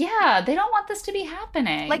confused. of it. Yeah, they don't want this to be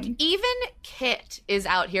happening. Like, even Kit is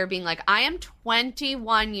out here being like, I am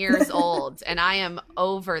 21 years old and I am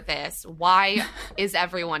over this. Why is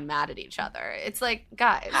everyone mad at each other? It's like,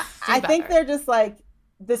 guys, I think they're just like,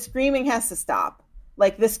 the screaming has to stop.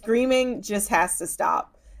 Like, the screaming just has to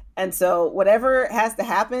stop. And so whatever has to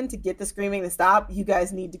happen to get the screaming to stop, you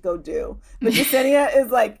guys need to go do. But Yesenia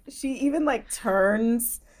is like, she even like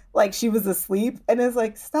turns like she was asleep and is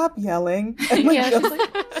like, stop yelling. And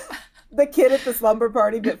like, the kid at the slumber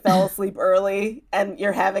party that fell asleep early and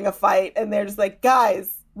you're having a fight and they're just like,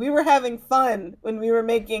 guys, we were having fun when we were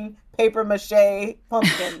making paper mache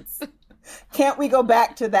pumpkins. Can't we go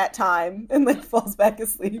back to that time? And like falls back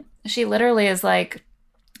asleep. She literally is like,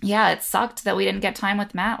 yeah, it sucked that we didn't get time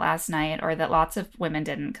with Matt last night, or that lots of women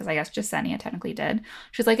didn't, because I guess Yesenia technically did.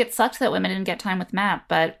 She's like, it sucked that women didn't get time with Matt,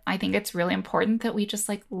 but I think it's really important that we just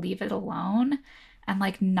like leave it alone and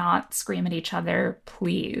like not scream at each other,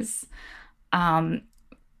 please.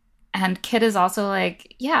 And Kit is also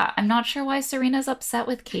like, yeah, I'm not sure why Serena's upset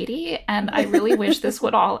with Katie, and I really wish this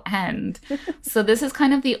would all end. So this is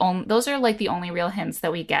kind of those are like the only real hints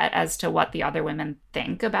that we get as to what the other women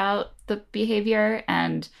think about the behavior.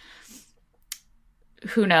 And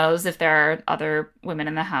who knows if there are other women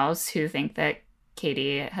in the house who think that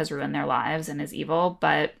Katie has ruined their lives and is evil,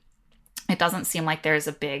 but it doesn't seem like there's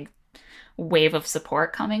a big wave of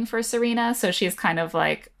support coming for Serena. So she's kind of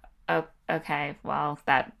like, oh, okay, well,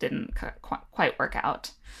 that didn't quite work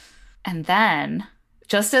out. And then,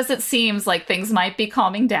 just as it seems like things might be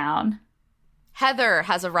calming down, Heather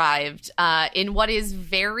has arrived in what is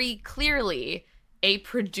very clearly a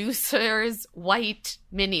producer's white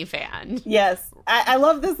minivan. Yes. I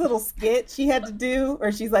love this little skit she had to do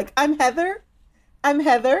where she's like, I'm Heather.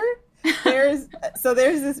 There's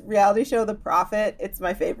this reality show, The Prophet. It's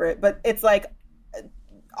my favorite, but it's like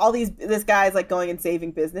this guy's like going and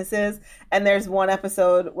saving businesses, and there's one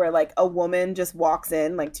episode where like a woman just walks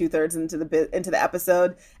in like 2/3 into the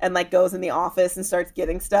episode and like goes in the office and starts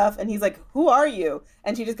getting stuff, and he's like, who are you?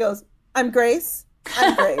 And she just goes, I'm Grace,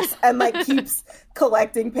 and like keeps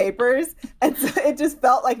collecting papers. And so it just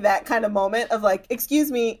felt like that kind of moment of like, excuse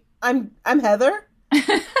me, I'm Heather.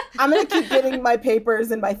 I'm gonna keep getting my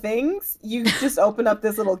papers and my things. You just open up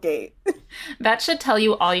this little gate. That should tell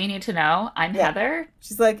you all you need to know. I'm Heather.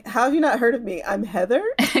 She's like, how have you not heard of me? I'm Heather.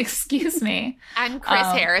 Excuse me. And Chris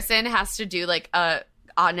Harrison has to do like an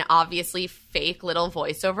obviously fake little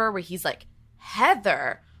voiceover where he's like,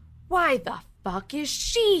 Heather, why the fuck is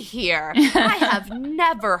she here? I have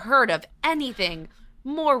never heard of anything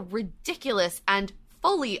more ridiculous and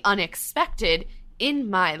fully unexpected in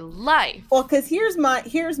my life. Well, because here's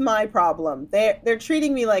my problem. They're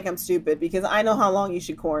treating me like I'm stupid because I know how long you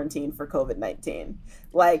should quarantine for COVID-19.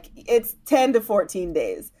 Like, it's 10 to 14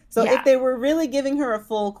 days. So if they were really giving her a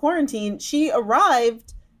full quarantine, she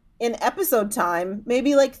arrived in episode time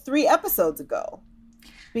maybe like 3 episodes ago,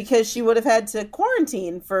 because she would have had to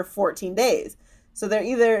quarantine for 14 days. So they're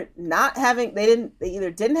either they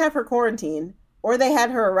either didn't have her quarantine, or they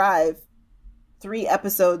had her arrive 3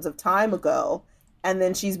 episodes of time ago. And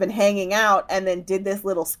then she's been hanging out and then did this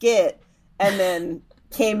little skit and then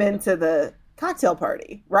came into the cocktail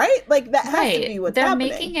party, right? Like, that has to be what's happening.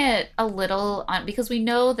 They're making it a little, because we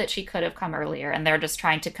know that she could have come earlier, and they're just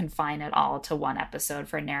trying to confine it all to 1 episode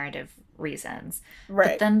for narrative reasons. Right.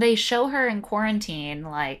 But then they show her in quarantine,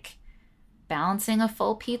 like, balancing a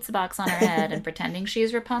full pizza box on her head and pretending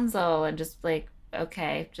she's Rapunzel and just, like,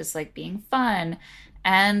 okay, just, like, being fun.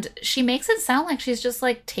 And she makes it sound like she's just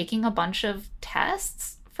like taking a bunch of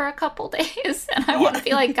tests for a couple days. And I want to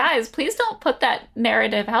be like, guys, please don't put that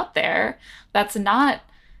narrative out there. That's not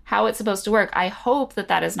how it's supposed to work. I hope that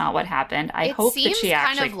that is not what happened. I hope that she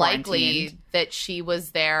actually kind of quarantined. likely that she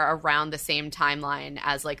was there around the same timeline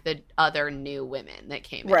as like the other new women that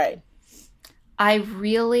came in. Right. I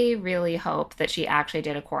really, really hope that she actually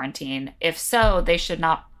did a quarantine. If so, they should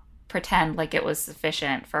not pretend like it was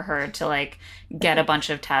sufficient for her to like get a bunch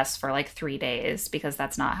of tests for like 3 days, because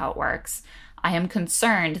that's not how it works. I am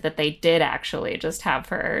concerned that they did actually just have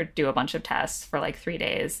her do a bunch of tests for like 3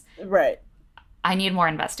 days. Right. I need more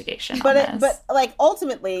investigation But on this. but like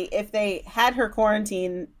ultimately, if they had her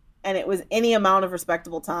quarantine and it was any amount of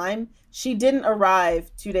respectable time, she didn't arrive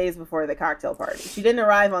 2 days before the cocktail party. She didn't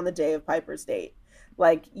arrive on the day of Piper's date.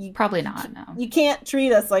 Like Probably not, no. You can't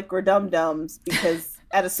treat us like we're dum-dums, because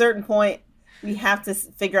at a certain point we have to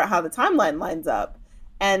figure out how the timeline lines up.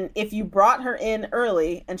 And if you brought her in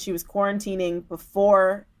early and she was quarantining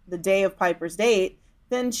before the day of Piper's date,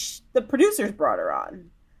 then the producers brought her on.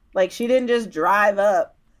 Like, she didn't just drive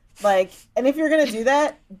up. Like, and if you're going to do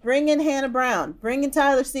that, bring in Hannah Brown, bring in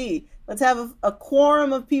Tyler C. Let's have a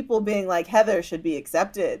quorum of people being like, Heather should be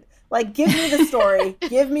accepted. Like, give me the story.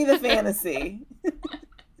 Give me the fantasy.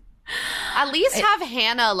 At least have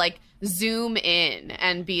Hannah like zoom in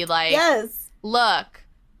and be like, yes, look,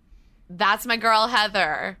 that's my girl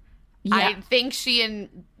Heather. Yeah. I think she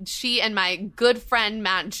and my good friend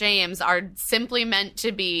Matt James are simply meant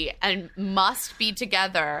to be and must be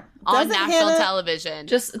together on Doesn't national Hannah television.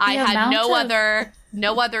 just the I had amount no of-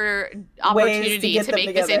 other opportunity get to them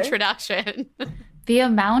make this together. introduction. The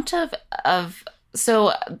amount of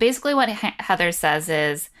so basically what Heather says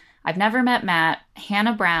is, I've never met Matt.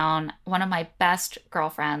 Hannah Brown, one of my best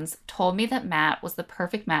girlfriends, told me that Matt was the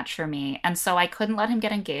perfect match for me, and so I couldn't let him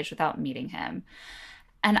get engaged without meeting him.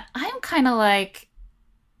 And I'm kind of like,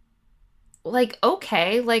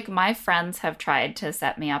 okay, like my friends have tried to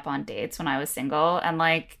set me up on dates when I was single, and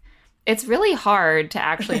like it's really hard to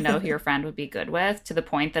actually know who your friend would be good with, to the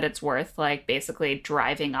point that it's worth like basically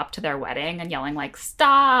driving up to their wedding and yelling like,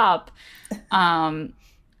 stop. And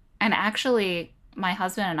actually, my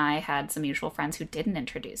husband and I had some mutual friends who didn't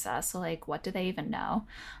introduce us. So like, what do they even know?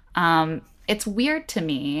 It's weird to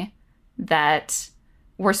me that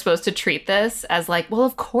we're supposed to treat this as like, well,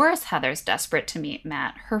 of course Heather's desperate to meet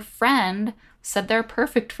Matt. Her friend said they're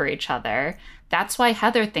perfect for each other. That's why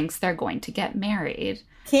Heather thinks they're going to get married.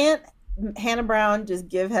 Can't Hannah Brown just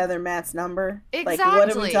give Heather Matt's number? Exactly. Like,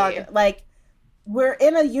 what are we talking? Like, we're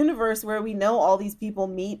in a universe where we know all these people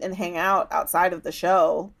meet and hang out outside of the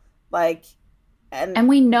show. Like, and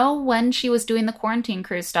we know when she was doing the quarantine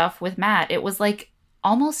crew stuff with Matt, it was like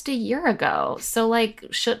almost a year ago. So like,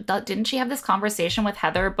 didn't she have this conversation with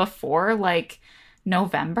Heather before like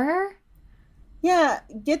November? Yeah,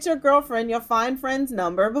 get your girlfriend your fine friend's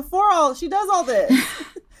number before she does all this.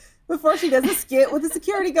 Before she does a skit with a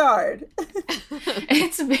security guard.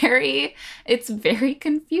 It's very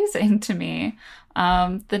confusing to me,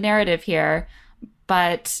 the narrative here.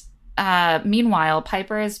 But meanwhile,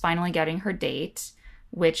 Piper is finally getting her date,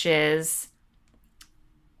 which is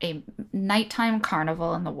a nighttime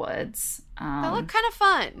carnival in the woods. That looked kind of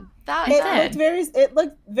fun. It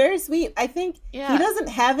looked very sweet. I think he Yeah. doesn't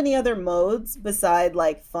have any other modes beside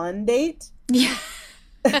like fun date. Yeah.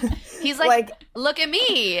 He's like, look at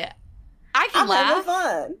me. I can I'm laugh. having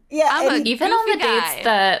fun. Yeah, I'm and Even on the goofy guy.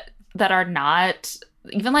 dates that are not,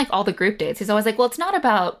 even like all the group dates, he's always like, well, it's not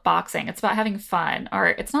about boxing, it's about having fun. Or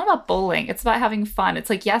it's not about bowling, it's about having fun. It's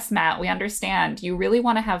like, yes, Matt, we understand. You really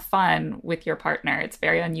want to have fun with your partner. It's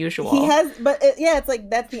very unusual. he has, but it's like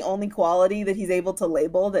that's the only quality that he's able to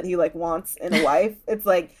label that he like wants in a wife. It's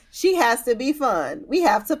like, she has to be fun. We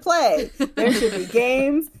have to play. There should be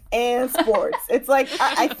games and sports. It's like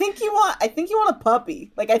I think you want a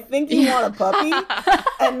puppy. Like I think you want a puppy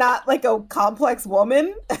and not like a complex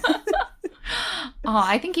woman. Oh,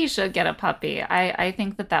 I think he should get a puppy. I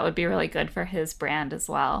think that would be really good for his brand as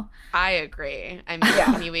well. I agree. I mean,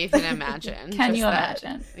 can you even imagine? Can Just you that-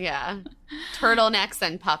 imagine? Yeah. Turtlenecks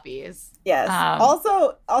and puppies. Yes. Um,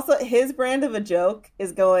 Also, his brand of a joke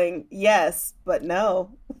is going, yes, but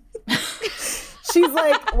no. She's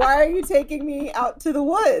like, why are you taking me out to the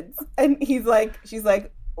woods? And she's like,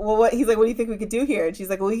 well, what? He's like, what do you think we could do here? And she's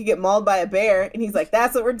like, well, we could get mauled by a bear. And he's like,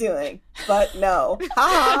 that's what we're doing. But no.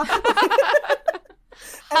 Ha.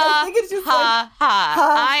 And I think it's just ha.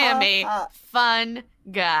 I am ha, a ha. fun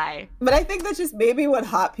guy. But I think that's just maybe what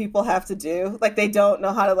hot people have to do. Like, they don't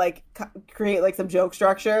know how to, like, create, like, some joke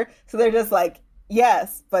structure. So they're just like,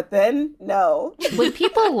 yes, but then no. When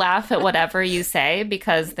people laugh at whatever you say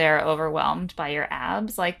because they're overwhelmed by your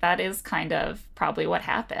abs, like that is kind of probably what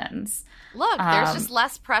happens. Look, there's just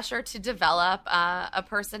less pressure to develop a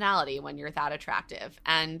personality when you're that attractive.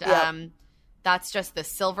 And Yep. That's just the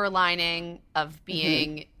silver lining of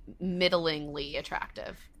being middlingly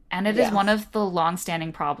attractive. And it is one of the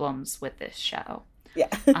longstanding problems with this show. Yeah.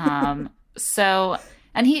 So,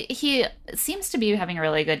 and he seems to be having a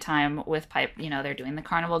really good time with Piper. You know, they're doing the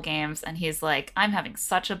carnival games, and he's like, I'm having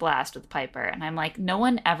such a blast with Piper. And I'm like, no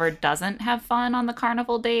one ever doesn't have fun on the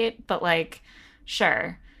carnival date, but like,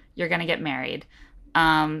 sure, you're going to get married.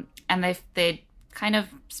 And they kind of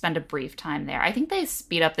spend a brief time there. I think they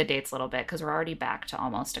speed up the dates a little bit because we're already back to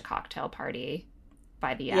almost a cocktail party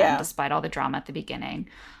by the end, despite all the drama at the beginning.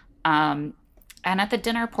 And at the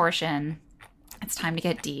dinner portion, it's time to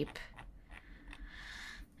get deep.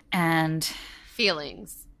 And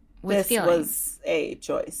feelings. This was a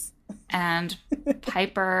choice. And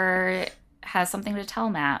Piper has something to tell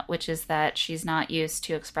Matt, which is that she's not used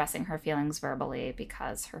to expressing her feelings verbally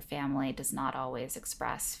because her family does not always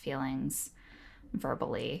express feelings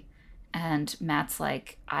verbally. And Matt's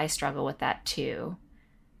like, I struggle with that too.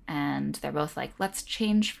 And they're both like, let's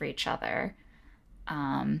change for each other.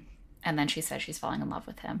 And then she says she's falling in love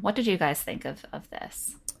with him. What did you guys think of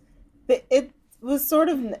this? It was sort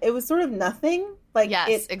of nothing. Like,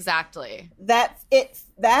 yes, exactly.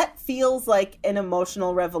 That feels like an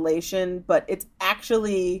emotional revelation, but it's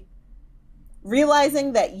actually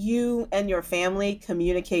realizing that you and your family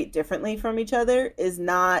communicate differently from each other is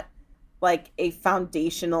not like a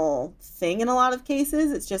foundational thing in a lot of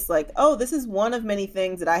cases. It's just like, oh, this is one of many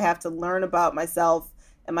things that I have to learn about myself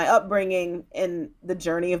and my upbringing in the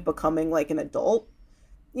journey of becoming like an adult.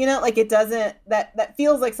 You know, like it doesn't, that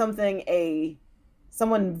feels like something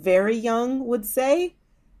someone very young would say.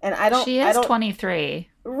 And she is 23.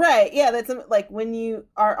 Right. Yeah. That's like when you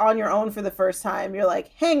are on your own for the first time, you're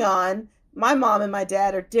like, hang on, my mom and my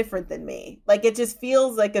dad are different than me. Like, it just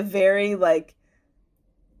feels like a very like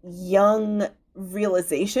young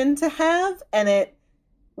realization to have. And it,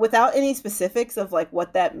 without any specifics of like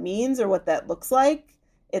what that means or what that looks like,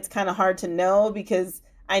 it's kind of hard to know, because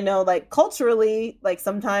I know like culturally, like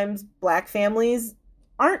sometimes Black families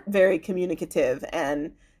aren't very communicative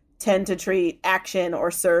and tend to treat action or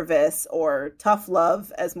service or tough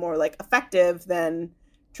love as more like effective than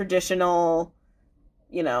traditional,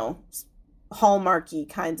 you know, hallmarky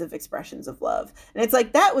kinds of expressions of love. And it's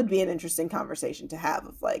like, that would be an interesting conversation to have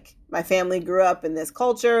of like, my family grew up in this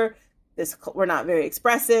culture, we're not very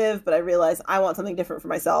expressive, but I realize I want something different for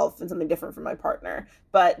myself and something different for my partner.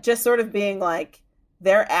 But just sort of being like,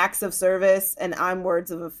 their acts of service and I'm words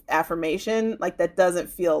of affirmation, like that doesn't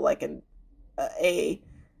feel like a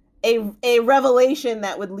revelation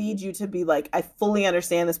that would lead you to be like, I fully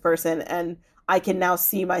understand this person and I can now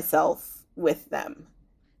see myself with them.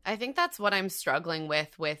 I think that's what I'm struggling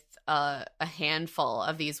with a handful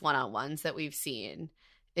of these one-on-ones that we've seen,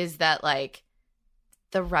 is that like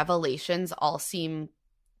the revelations all seem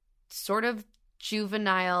sort of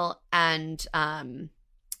juvenile and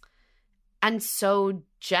so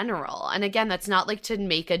general. And again, that's not like to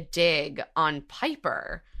make a dig on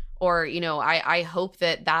Piper, or, you know, I hope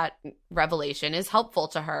that revelation is helpful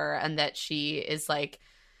to her and that she is like,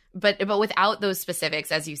 but without those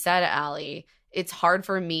specifics, as you said, Allie, it's hard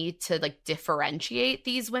for me to like differentiate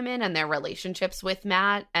these women and their relationships with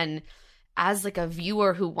Matt. And as like a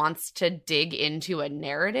viewer who wants to dig into a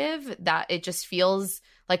narrative, that it just feels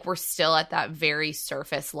like we're still at that very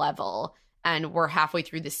surface level and we're halfway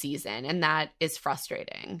through the season, and that is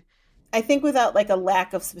frustrating. I think without like a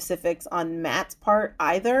lack of specifics on Matt's part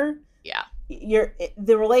either. Yeah.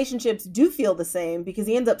 The relationships do feel the same because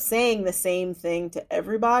he ends up saying the same thing to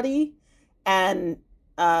everybody. And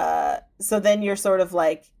so then you're sort of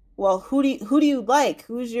like, well, who do you like?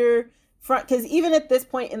 Who's your front? Because even at this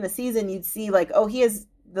point in the season, you'd see like, oh,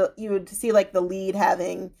 you would see like the lead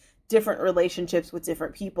having different relationships with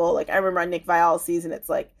different people. Like I remember on Nick Viall's season, it's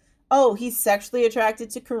like, oh, he's sexually attracted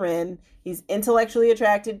to Corinne, he's intellectually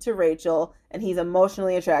attracted to Rachel, and he's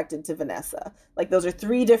emotionally attracted to Vanessa. Like, those are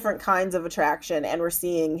three different kinds of attraction, and we're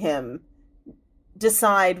seeing him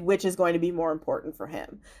decide which is going to be more important for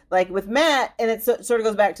him. Like, with Matt, and it sort of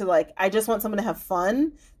goes back to, like, I just want someone to have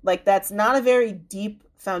fun. Like, that's not a very deep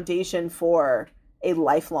foundation for a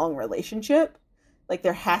lifelong relationship. Like,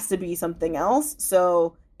 there has to be something else.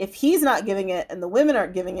 So, if he's not giving it, and the women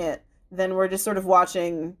aren't giving it, then we're just sort of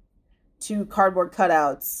watching two cardboard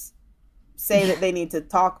cutouts say that they need to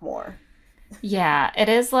talk more. Yeah, it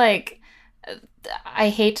is like, I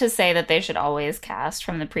hate to say that they should always cast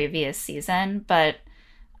from the previous season, but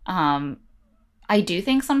I do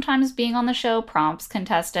think sometimes being on the show prompts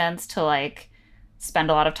contestants to like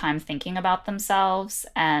spend a lot of time thinking about themselves,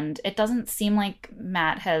 and it doesn't seem like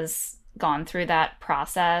Matt has gone through that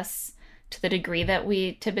process to the degree that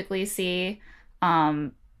we typically see.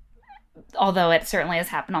 although it certainly has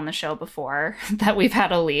happened on the show before that we've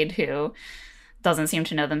had a lead who doesn't seem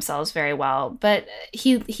to know themselves very well, but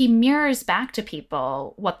he mirrors back to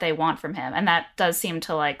people what they want from him, and that does seem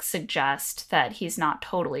to like suggest that he's not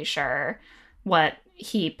totally sure what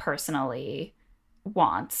he personally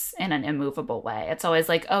wants in an immovable way. It's always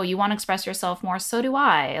like, oh, you want to express yourself more, so do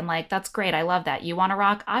I, and like, that's great, I love that. You want to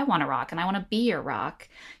rock, I want to rock, and I want to be your rock.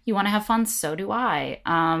 You want to have fun, so do I.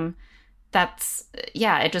 That's,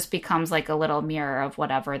 yeah, it just becomes like a little mirror of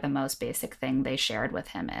whatever the most basic thing they shared with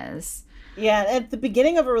him is. Yeah, at the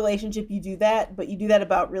beginning of a relationship, you do that, but you do that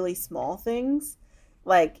about really small things.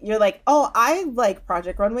 Like, you're like, oh, I like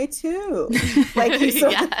Project Runway too. Like, you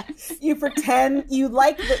sort of, you pretend you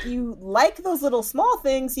like those little small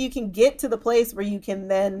things so you can get to the place where you can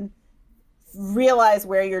then realize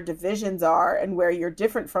where your divisions are and where you're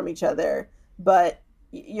different from each other. But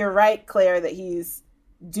you're right, Claire, that he's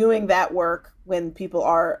doing that work when people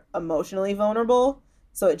are emotionally vulnerable.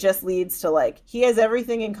 So it just leads to like, he has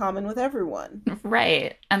everything in common with everyone.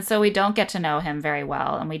 Right. And so we don't get to know him very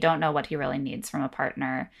well, and we don't know what he really needs from a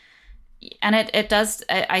partner. And it does,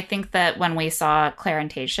 I think that when we saw Claire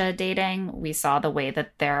and Tayshia dating, we saw the way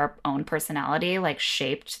that their own personality like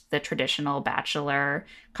shaped the traditional Bachelor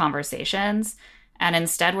conversations. And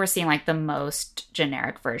instead, we're seeing like the most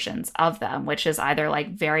generic versions of them, which is either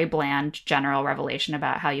like very bland general revelation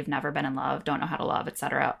about how you've never been in love, don't know how to love,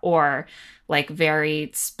 etc., or like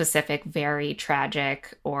very specific, very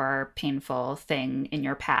tragic or painful thing in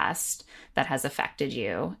your past that has affected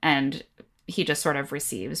you. And he just sort of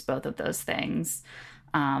receives both of those things,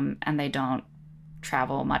 and they don't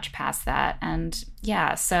travel much past that. And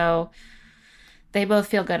yeah, so they both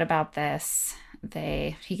feel good about this.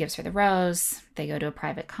 He gives her the rose. They go to a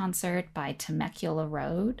private concert by Temecula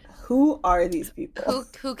Road. Who are these people?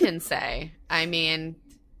 Who can say? I mean,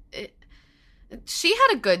 she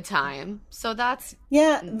had a good time, so that's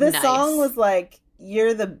the nice. Song was like,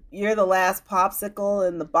 you're the last popsicle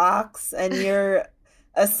in the box, and you're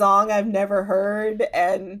a song I've never heard,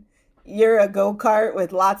 and you're a go-kart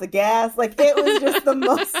with lots of gas. Like, it was just the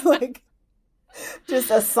most like, just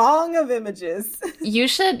a song of images. You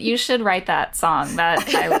should write that song. That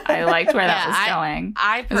I liked where that was going.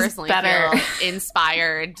 I personally feel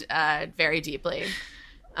inspired very deeply.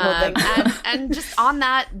 And just on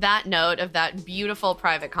that note of that beautiful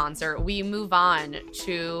private concert, we move on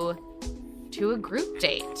to a group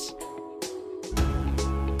date.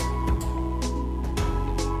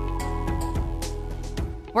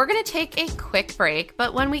 We're going to take a quick break,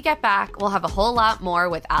 but when we get back, we'll have a whole lot more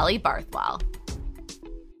with Ali Barthwell.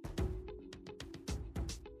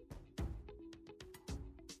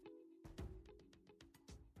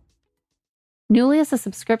 Nuuly is a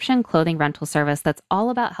subscription clothing rental service that's all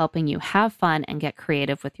about helping you have fun and get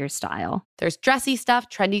creative with your style. There's dressy stuff,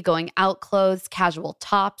 trendy going out clothes, casual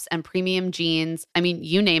tops, and premium jeans. I mean,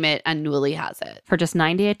 you name it, and Nuuly has it. For just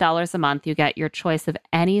 $98 a month, you get your choice of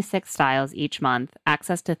any 6 styles each month,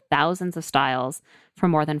 access to thousands of styles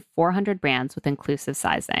from more than 400 brands with inclusive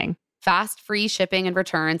sizing. Fast, free shipping and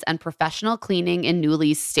returns, and professional cleaning in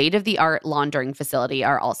Nuuly's state-of-the-art laundering facility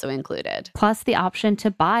are also included. Plus the option to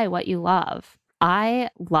buy what you love. I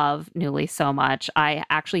love Nuuly so much. I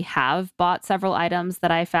actually have bought several items that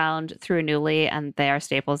I found through Nuuly, and they are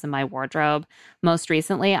staples in my wardrobe. Most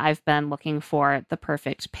recently, I've been looking for the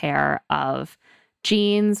perfect pair of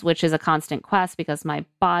jeans, which is a constant quest because my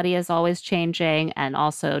body is always changing, and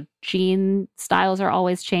also jean styles are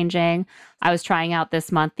always changing. I was trying out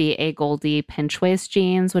this month the A. Goldie pinch waist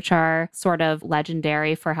jeans, which are sort of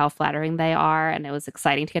legendary for how flattering they are, and it was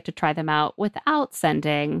exciting to get to try them out without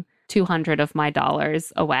sending $200 of my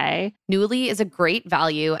dollars away. Nuuly is a great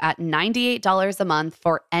value at $98 a month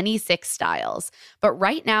for any 6 styles. But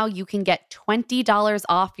right now, you can get $20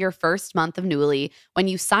 off your first month of Nuuly when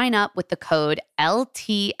you sign up with the code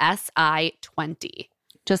LTSI20.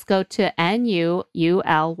 Just go to NUULY.com.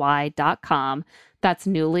 That's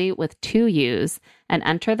Nuuly with 2 U's, and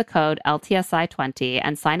enter the code LTSI20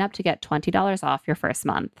 and sign up to get $20 off your first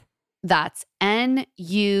month. That's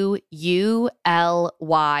NUULY.com,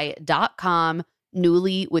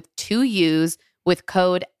 Nuuly with 2 U's, with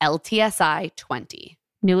code LTSI20.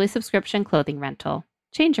 Nuuly subscription clothing rental.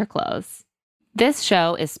 Change your clothes. This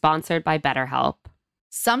show is sponsored by BetterHelp.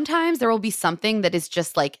 Sometimes there will be something that is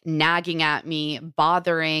just like nagging at me,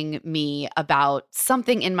 bothering me about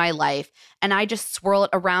something in my life, and I just swirl it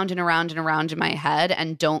around and around and around in my head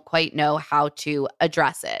and don't quite know how to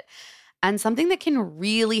address it. And something that can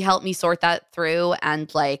really help me sort that through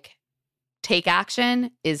and like take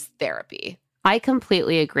action is therapy. I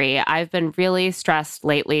completely agree. I've been really stressed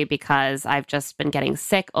lately because I've just been getting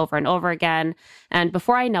sick over and over again. And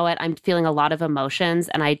before I know it, I'm feeling a lot of emotions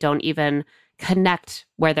and I don't even connect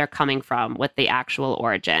where they're coming from with the actual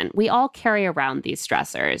origin. We all carry around these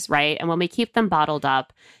stressors, right? And when we keep them bottled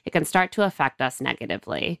up, it can start to affect us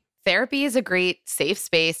negatively. Therapy is a great, safe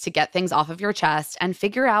space to get things off of your chest and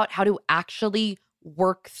figure out how to actually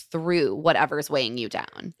work through whatever's weighing you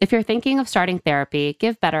down. If you're thinking of starting therapy,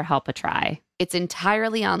 give BetterHelp a try. It's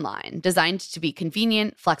entirely online, designed to be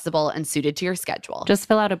convenient, flexible, and suited to your schedule. Just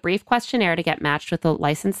fill out a brief questionnaire to get matched with a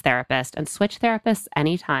licensed therapist and switch therapists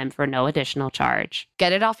anytime for no additional charge.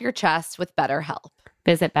 Get it off your chest with BetterHelp.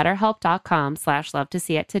 Visit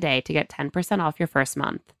betterhelp.com/love-to-see-it today to get 10% off your first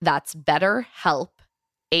month. That's BetterHelp,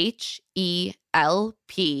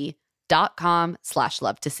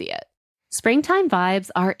 HELP.com/love-to-see-it. Springtime vibes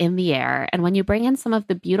are in the air, and when you bring in some of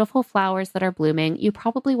the beautiful flowers that are blooming, you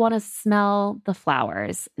probably want to smell the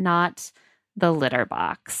flowers, not the litter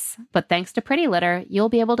box. But thanks to Pretty Litter, you'll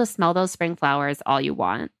be able to smell those spring flowers all you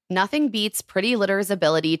want. Nothing beats Pretty Litter's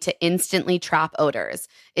ability to instantly trap odors.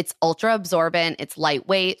 It's ultra absorbent, it's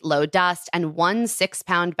lightweight, low dust, and one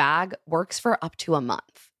 6-pound bag works for up to a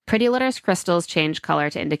month. Pretty Litter's crystals change color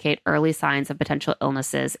to indicate early signs of potential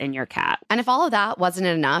illnesses in your cat. And if all of that wasn't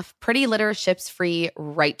enough, Pretty Litter ships free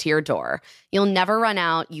right to your door. You'll never run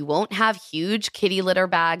out, you won't have huge kitty litter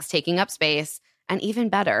bags taking up space, and even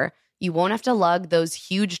better, you won't have to lug those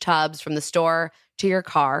huge tubs from the store to your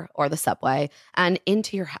car or the subway and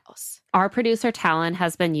into your house. Our producer, Talon,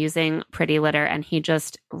 has been using Pretty Litter, and he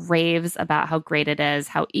just raves about how great it is,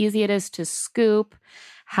 how easy it is to scoop,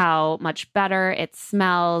 how much better it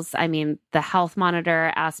smells. I mean, the health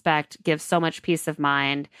monitor aspect gives so much peace of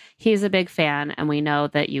mind. He's a big fan, and we know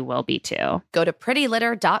that you will be too. Go to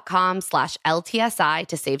prettylitter.com/LTSI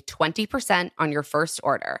to save 20% on your first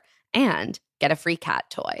order and get a free cat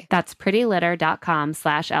toy. That's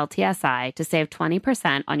prettylitter.com/LTSI to save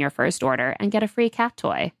 20% on your first order and get a free cat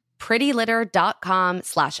toy.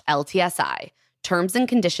 prettylitter.com/LTSI. Terms and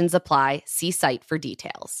conditions apply. See site for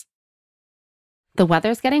details. The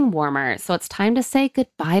weather's getting warmer, so it's time to say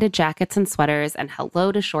goodbye to jackets and sweaters and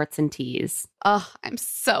hello to shorts and tees. Oh, I'm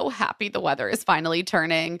so happy the weather is finally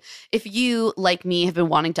turning. If you, like me, have been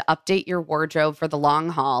wanting to update your wardrobe for the long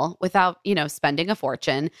haul without, spending a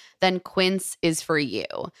fortune, then Quince is for you.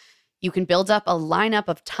 You can build up a lineup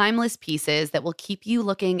of timeless pieces that will keep you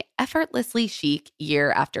looking effortlessly chic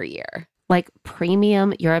year after year. Like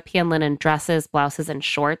premium European linen dresses, blouses, and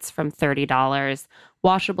shorts from $30,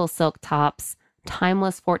 washable silk tops,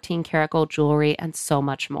 timeless 14-karat gold jewelry, and so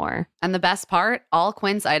much more. And the best part, all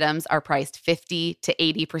Quince items are priced 50 to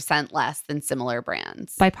 80% less than similar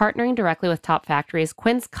brands. By partnering directly with top factories,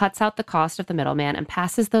 Quince cuts out the cost of the middleman and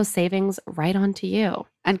passes those savings right on to you.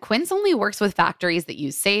 And Quince only works with factories that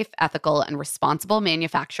use safe, ethical, and responsible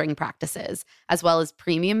manufacturing practices, as well as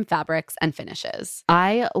premium fabrics and finishes.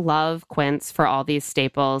 I love Quince for all these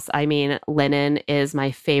staples. I mean, linen is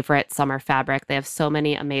my favorite summer fabric. They have so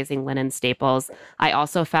many amazing linen staples. I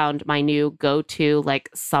also found my new go-to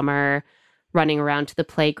summer running around to the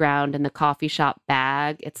playground and the coffee shop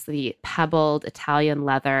bag. It's the pebbled Italian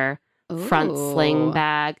leather front sling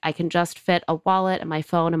bag. I can just fit a wallet and my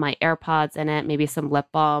phone and my AirPods in it, maybe some lip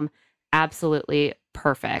balm. Absolutely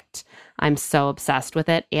perfect. I'm so obsessed with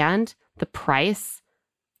it. And the price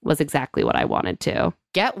was exactly what I wanted to.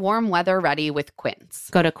 Get warm weather ready with Quince.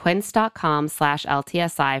 Go to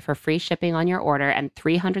quince.com/LTSI for free shipping on your order and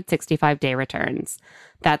 365-day returns.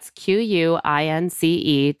 That's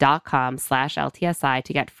QUINCE.com/LTSI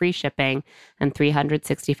to get free shipping and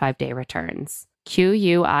 365-day returns.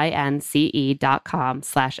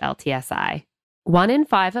 QUINCE.com/LTSI. 1 in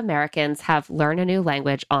 5 Americans have learn a new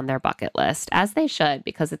language on their bucket list, as they should,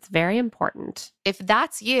 because it's very important. If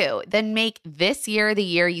that's you, then make this year the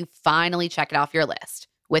year you finally check it off your list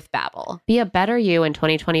with Babbel. Be a better you in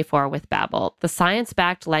 2024 with Babbel, the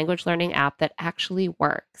science-backed language learning app that actually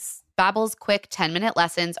works. Babbel's quick 10-minute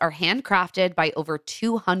lessons are handcrafted by over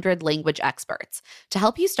 200 language experts to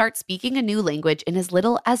help you start speaking a new language in as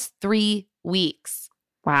little as 3 weeks.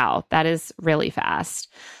 Wow, that is really fast.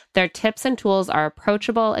 Their tips and tools are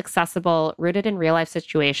approachable, accessible, rooted in real-life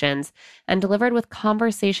situations, and delivered with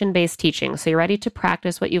conversation-based teaching, so you're ready to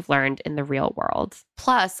practice what you've learned in the real world.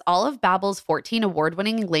 Plus, all of Babbel's 14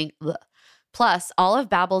 award-winning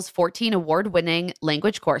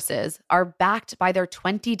language courses are backed by their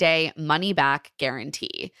 20-day money-back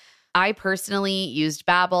guarantee. I personally used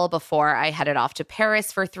Babbel before I headed off to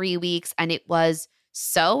Paris for 3 weeks, and it was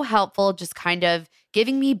so helpful, just kind of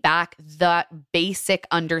giving me back the basic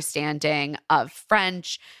understanding of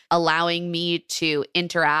French, allowing me to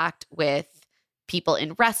interact with people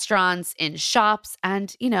in restaurants, in shops,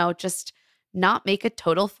 and, just not make a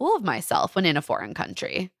total fool of myself when in a foreign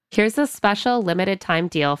country. Here's a special limited time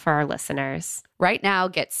deal for our listeners. Right now,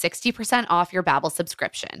 get 60% off your Babbel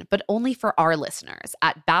subscription, but only for our listeners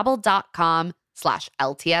at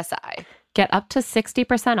babbel.com/LTSI. Get up to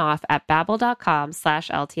 60% off at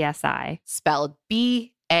babbel.com/LTSI. Spelled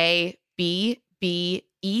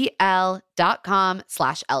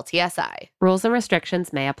BABBEL.com/LTSI. Rules and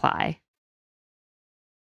restrictions may apply.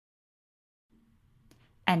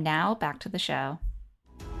 And now back to the show.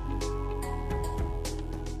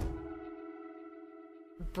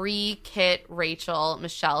 Bree, Kit, Rachel,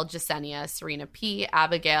 Michelle, Jasenia, Serena P,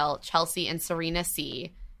 Abigail, Chelsea, and Serena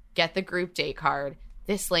C get the group date card.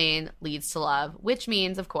 This lane leads to love, which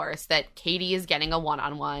means, of course, that Katie is getting a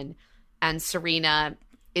one-on-one and Serena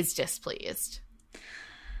is displeased.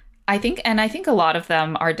 I think a lot of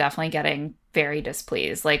them are definitely getting very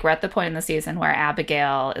displeased. Like, we're at the point in the season where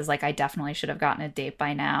Abigail is like, I definitely should have gotten a date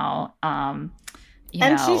by now. She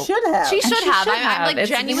should have. She should have. I'm like It's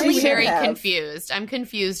genuinely really very have. confused. I'm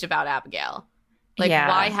confused about Abigail. Like, Yeah.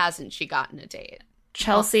 why hasn't she gotten a date?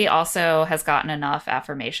 Chelsea also has gotten enough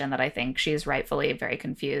affirmation that I think she's rightfully very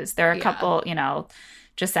confused. There are a Yeah. couple,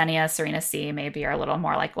 Jasenia, Serena C maybe are a little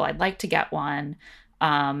more like, well, I'd like to get one.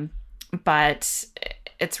 But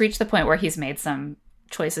it's reached the point where he's made some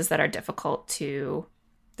choices that are difficult to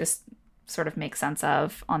just sort of make sense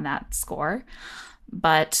of on that score.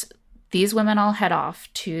 But these women all head off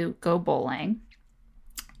to go bowling.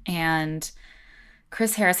 And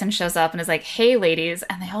Chris Harrison shows up and is like, hey, ladies.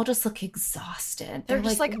 And they all just look exhausted. They're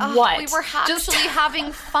just like, oh, what? we were actually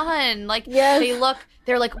having fun. Like, Yes.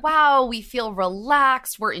 they're like, wow, we feel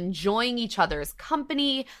relaxed. We're enjoying each other's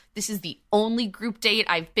company. This is the only group date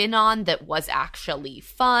I've been on that was actually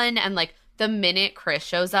fun. And like, the minute Chris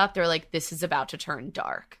shows up, they're like, this is about to turn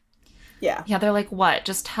dark. Yeah. Yeah, they're like, what?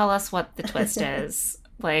 Just tell us what the twist is.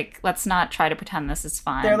 Like, let's not try to pretend this is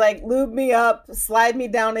fun. They're like, lube me up, slide me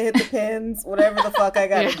down to hit the pins, whatever the fuck I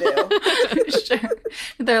gotta do. Sure.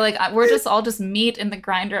 They're like, we're just all just meat in the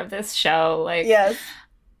grinder of this show. Like, Yes.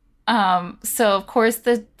 So of course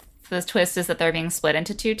the twist is that they're being split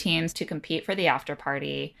into two teams to compete for the after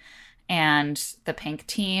party, and the pink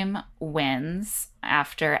team wins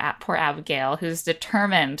after poor Abigail, who's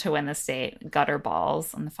determined to win the state, gutter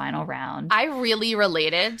balls in the final round. I really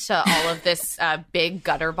related to all of this big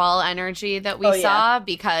gutter ball energy that we Oh, yeah. saw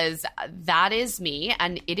because that is me.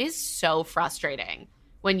 And it is so frustrating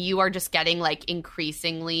when you are just getting like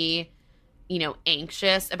increasingly,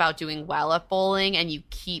 anxious about doing well at bowling and you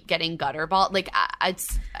keep getting gutter ball. Like, I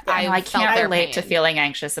can't relate to feeling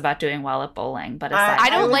anxious about doing well at bowling, but I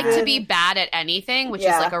don't was like to in- be bad at anything, which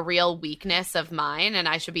Yeah. is like a real weakness of mine, and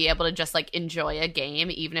I should be able to just like enjoy a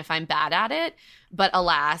game even if I'm bad at it. But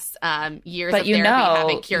alas, years but of therapy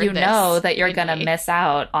haven't cured this. you know that you're in gonna me. miss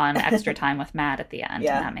out on extra time with Matt at the end.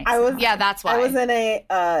 Yeah. And that makes I was- sense. Yeah, that's why. I was in a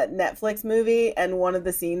Netflix movie, and one of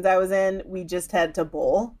the scenes I was in, we just had to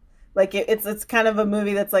bowl. Like, it's kind of a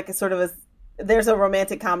movie that's like a sort of there's a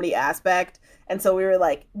romantic comedy aspect. And so we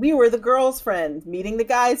were the girls' friends meeting the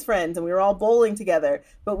guys' friends, and we were all bowling together.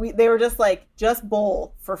 But they were just like, just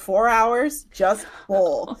bowl for 4 hours, just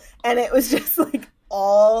bowl. And it was just like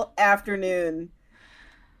all afternoon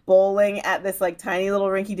bowling at this like tiny little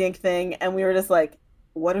rinky dink thing. And we were just like,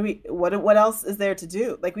 what else is there to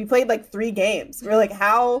do? Like, we played like 3 games. We were like,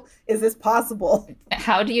 how is this possible?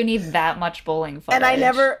 How do you need that much bowling footage? And I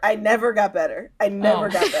never got better. I never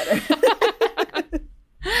got better.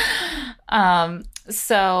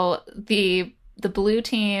 So the blue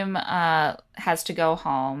team has to go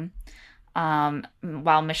home,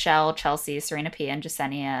 while Michelle, Chelsea, Serena P, and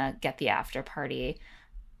Jasenia get the after party.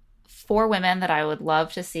 4 women that I would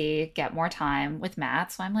love to see get more time with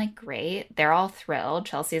Matt. So I'm like, great. They're all thrilled.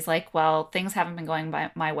 Chelsea's like, well, things haven't been going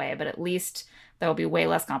my way, but at least there will be way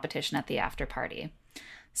less competition at the after party.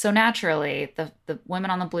 So naturally, the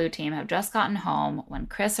women on the blue team have just gotten home when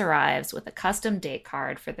Chris arrives with a custom date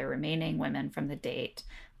card for the remaining women from the date.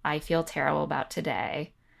 I feel terrible about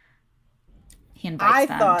today. He invites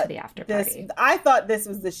them to the after party. I thought this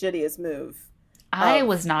was the shittiest move. I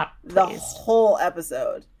was not The pleased. whole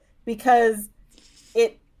episode, because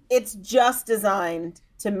it's just designed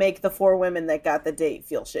to make the 4 women that got the date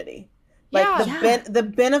feel shitty. Like, the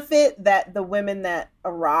benefit that the women that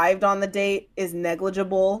arrived on the date is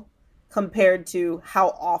negligible compared to how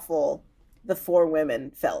awful the 4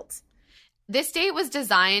 women felt. This date was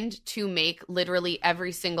designed to make literally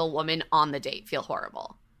every single woman on the date feel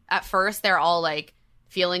horrible. At first, they're all like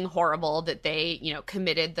feeling horrible that they,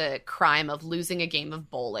 committed the crime of losing a game of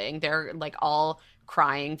bowling. They're like all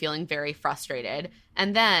crying, feeling very frustrated.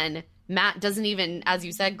 And then Matt doesn't even, as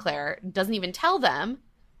you said, Claire, doesn't even tell them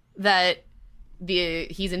that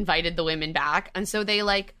he's invited the women back. And so they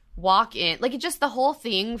like walk in. Like, it just, the whole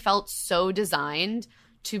thing felt so designed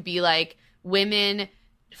to be like, women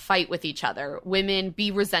fight with each other, women be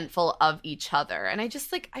resentful of each other. And I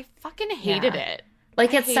just like, I fucking hated it.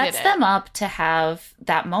 Like, it sets them up to have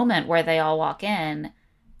that moment where they all walk in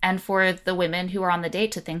and for the women who are on the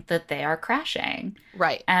date to think that they are crashing.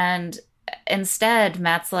 Right. And instead,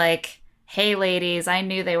 Matt's like, hey, ladies, I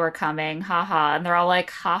knew they were coming. Haha. And they're all like,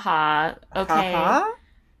 haha. Okay. Ha-ha?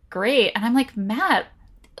 Great. And I'm like, Matt,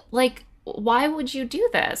 like, why would you do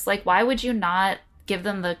this? Like, why would you not give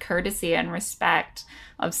them the courtesy and respect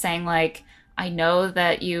of saying, like, I know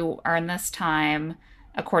that you earned this time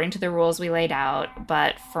according to the rules we laid out,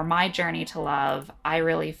 but for my journey to love, I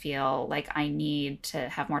really feel like I need to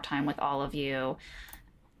have more time with all of you.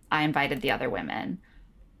 I invited the other women.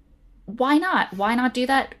 Why not? Why not do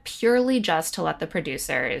that purely just to let the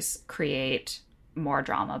producers create more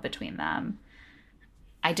drama between them?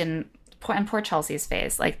 I didn't. And poor Chelsea's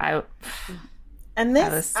face. Like, that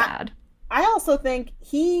was sad. I also think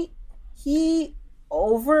he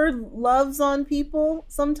over loves on people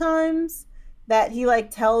sometimes, that he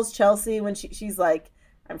like tells Chelsea when she's like,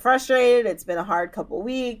 I'm frustrated, it's been a hard couple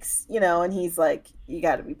weeks, you know, and he's like, you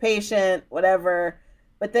got to be patient, whatever.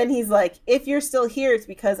 But then he's like, if you're still here, it's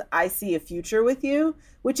because I see a future with you,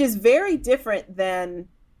 which is very different than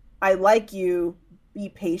I like you, be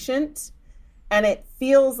patient. And it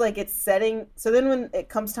feels like it's setting. So then when it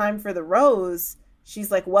comes time for the rose, she's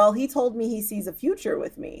like, well, he told me he sees a future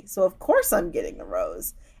with me, so of course I'm getting the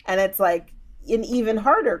rose. And it's like an even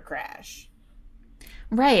harder crash.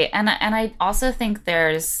 Right. And I also think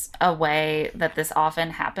there's a way that this often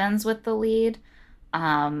happens with the lead,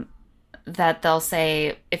 that they'll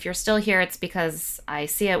say, if you're still here, it's because I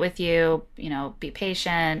see it with you, you know, be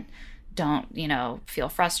patient, don't, you know, feel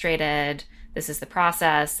frustrated. This is the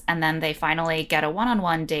process. And then they finally get a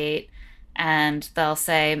one-on-one date and they'll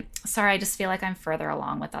say, sorry, I just feel like I'm further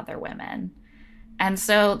along with other women. And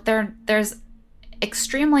so there's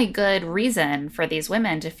extremely good reason for these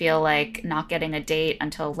women to feel like not getting a date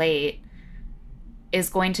until late is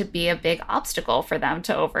going to be a big obstacle for them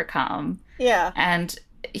to overcome. Yeah. And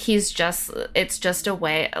it's just a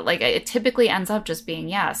way, like, it typically ends up just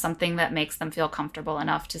being, something that makes them feel comfortable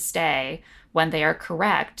enough to stay when they are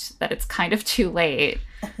correct that it's kind of too late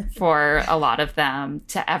for a lot of them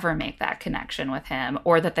to ever make that connection with him,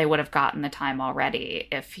 or that they would have gotten the time already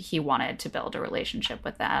if he wanted to build a relationship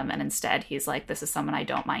with them. And instead he's like, this is someone I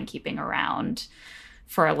don't mind keeping around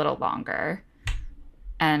for a little longer.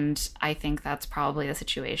 And I think that's probably the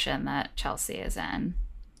situation that Chelsea is in.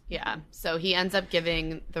 Yeah. So he ends up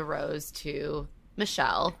giving the rose to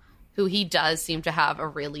Michelle, who he does seem to have a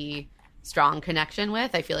really strong connection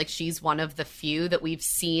with. I feel like she's one of the few that we've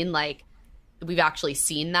seen, like, we've actually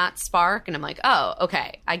seen that spark. And I'm like, oh,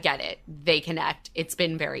 okay, I get it. They connect. It's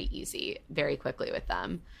been very easy, very quickly with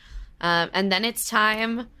them. And then it's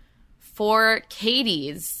time for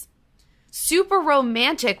Katie's super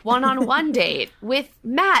romantic one-on-one date with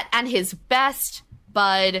Matt and his best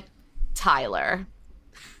bud, Tyler.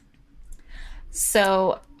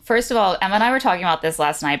 So, first of all, Emma and I were talking about this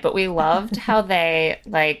last night, but we loved how they,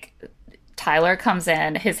 like, Tyler comes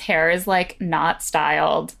in, his hair is, like, not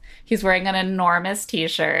styled. He's wearing an enormous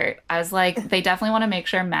t-shirt. I was like, they definitely want to make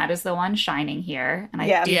sure Matt is the one shining here. And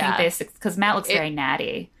I do think they, because Matt looks very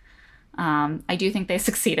natty. I do think they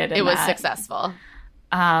succeeded in that. It was successful.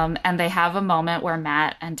 And they have a moment where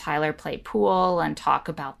Matt and Tyler play pool and talk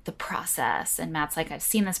about the process. And Matt's like, I've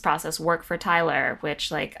seen this process work for Tyler,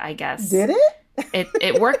 which, like, I guess... Did it?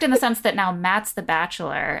 It worked in the sense that now Matt's the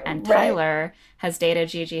bachelor and Tyler has dated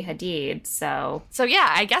Gigi Hadid. So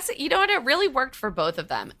yeah, I guess, you know what, it really worked for both of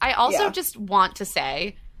them. I also just want to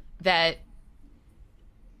say that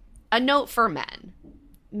a note for men.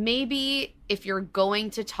 Maybe if you're going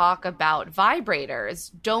to talk about vibrators,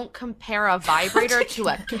 don't compare a vibrator to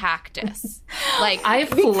a cactus. Like, I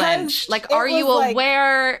flinched. Like, are you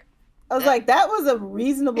aware? I was like, that was a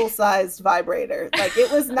reasonable sized vibrator. Like,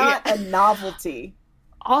 it was not a novelty.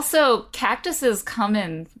 Also, cactuses come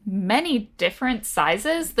in many different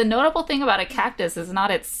sizes. The notable thing about a cactus is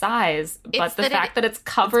not its size, but the fact that it's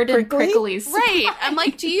covered in prickly spines. Right. I'm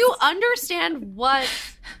like, do you understand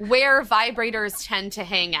where vibrators tend to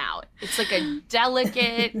hang out? It's like a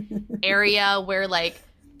delicate area where, like,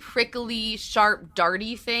 prickly, sharp,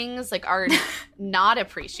 darty things, like, are not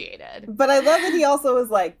appreciated. But I love that he also was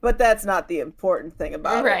like, but that's not the important thing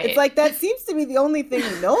about her. It's like, that seems to be the only thing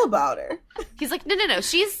you know about her. He's like, no,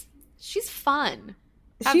 she's fun.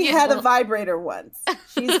 She had a vibrator once.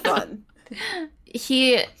 She's fun.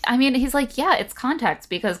 He's like, yeah, it's context,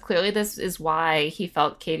 because clearly this is why he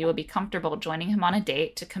felt Katie would be comfortable joining him on a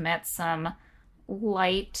date to commit some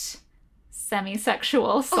light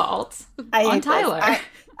semi-sexual assault on Tyler.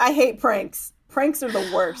 I hate pranks. Pranks are the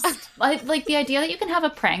worst. Like the idea that you can have a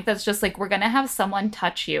prank that's just like, we're gonna have someone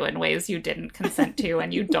touch you in ways you didn't consent to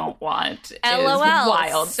and you don't want. LOL. Is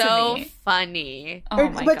wild So to me. funny. Oh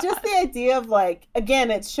my But God. just the idea of like,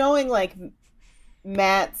 again, it's showing like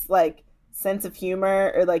Matt's like sense of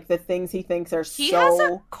humor, or like the things he thinks are He so has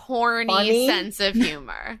a corny funny. sense of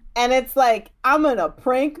humor. And it's like, I'm gonna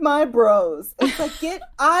prank my bros. It's like, get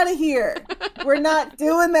out of here. We're not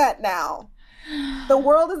doing that now. The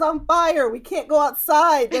world is on fire. We can't go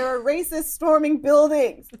outside. There are racists storming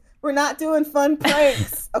buildings. We're not doing fun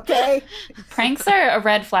pranks, okay? Pranks are a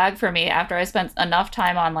red flag for me after I spent enough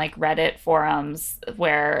time on like Reddit forums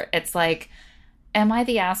where it's like, am I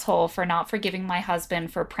the asshole for not forgiving my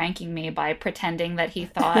husband for pranking me by pretending that he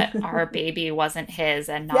thought our baby wasn't his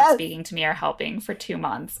and not Yes. speaking to me or helping for 2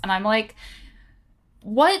 months? And I'm like,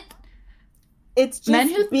 what? It's just Men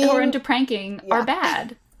who being, are into pranking are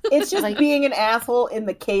bad. it's just like- being an asshole in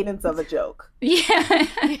the cadence of a joke. Yeah.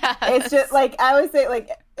 Yes. It's just like, I always say, like,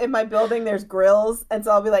 in my building there's grills, and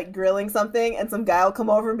so I'll be like grilling something, and some guy will come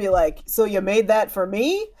over and be like, so you made that for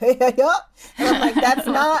me? And I'm like, that's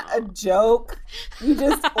not a joke. You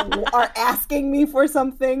just are asking me for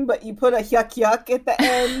something, but you put a yuck yuck at the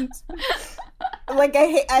end. Like,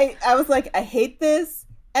 I was like, I hate this.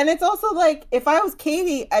 And it's also like, if I was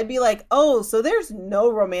Katie, I'd be like, oh, so there's no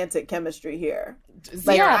romantic chemistry here.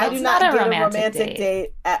 Like, Yeah, I that's do not not a get a romantic romantic date.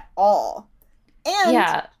 date at all. And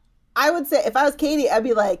Yeah. I would say, if I was Katie, I'd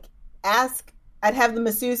be like, I'd have the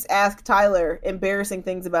masseuse ask Tyler embarrassing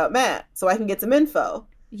things about Matt so I can get some info.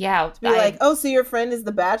 Yeah. Be like, oh, so your friend is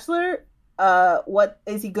the Bachelor? What,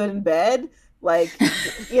 is he good in bed? Like,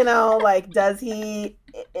 you know, like, does he,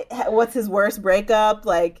 what's his worst breakup?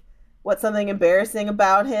 Like, what's something embarrassing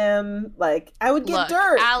about him? Like, I would get Look,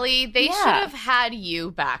 dirt. Allie, they Yeah. should have had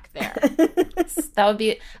you back there. that would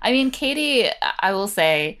be, I mean, Katie, I will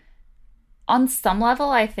say, on some level,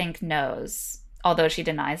 I think knows, although she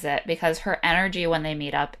denies it, because her energy when they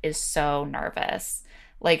meet up is so nervous.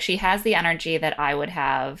 Like, she has the energy that I would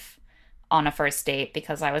have on a first date,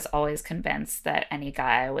 because I was always convinced that any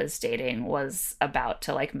guy I was dating was about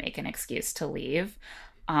to like make an excuse to leave.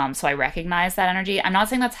 So I recognize that energy. I'm not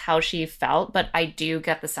saying that's how she felt, but I do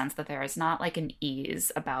get the sense that there is not like an ease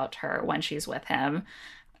about her when she's with him.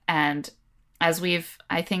 And as we've,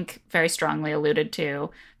 I think, very strongly alluded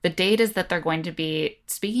to, the date is that they're going to be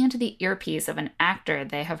speaking into the earpiece of an actor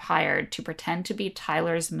they have hired to pretend to be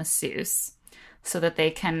Tyler's masseuse so that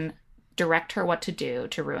they can direct her what to do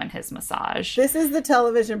to ruin his massage. This is the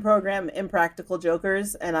television program Impractical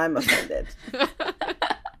Jokers, and I'm offended.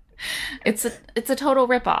 It's a total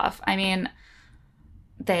ripoff. I mean,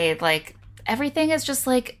 they like, everything is just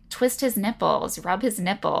like twist his nipples, rub his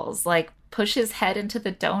nipples, like push his head into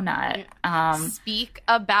the donut. Speak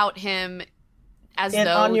about him as And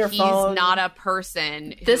though on your he's phone. not a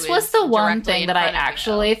person. Who This was is the one directly thing in that I front of you.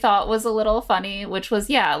 actually thought was a little funny, which was,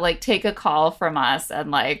 yeah, like take a call from us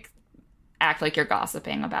and like act like you're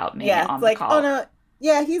gossiping about me Yeah, on it's the like, call. oh no.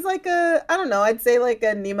 Yeah, he's like a, I don't know, I'd say like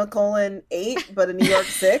a Nemacolin 8, but a New York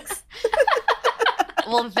 6.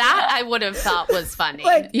 Well, that I would have thought was funny.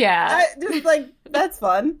 Like, Yeah. just like, that's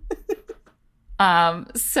fun.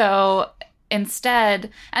 So instead,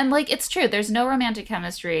 and like, it's true, there's no romantic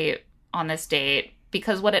chemistry on this date,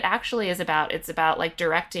 because what it actually is about, it's about like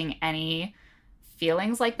directing any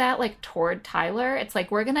feelings like that, like toward Tyler. It's like,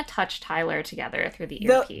 we're gonna touch Tyler together through the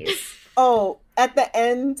earpiece. Oh, at the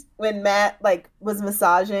end when Matt like was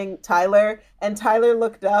massaging Tyler and Tyler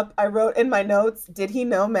looked up, I wrote in my notes, did he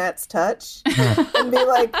know Matt's touch? And be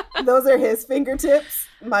like, those are his fingertips,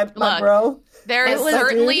 my Look, bro. There is It was-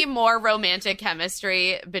 certainly more romantic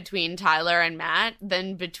chemistry between Tyler and Matt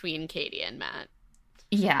than between Katie and Matt.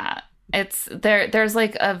 Yeah. It's there's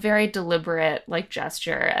like a very deliberate like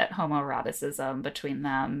gesture at homoeroticism between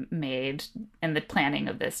them made in the planning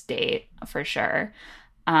of this date, for sure.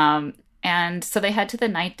 And so they head to the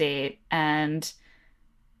night date, and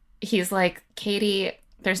he's like, Katie,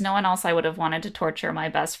 there's no one else I would have wanted to torture my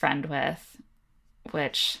best friend with,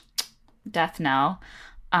 which, death knell.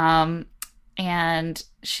 And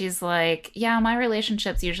she's like, yeah, my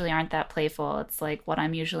relationships usually aren't that playful. It's like what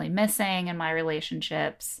I'm usually missing in my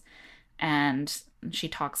relationships. And she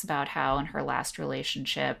talks about how in her last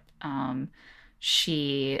relationship,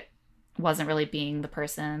 she wasn't really being the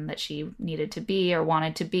person that she needed to be or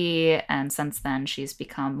wanted to be. And since then, she's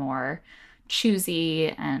become more choosy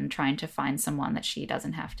and trying to find someone that she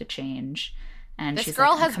doesn't have to change. And this she's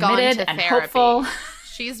girl like, has gone committed to and therapy. hopeful.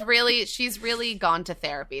 She's really gone to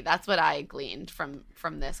therapy. That's what I gleaned from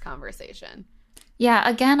this conversation. Yeah,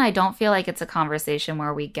 again, I don't feel like it's a conversation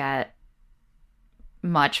where we get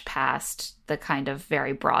much past the kind of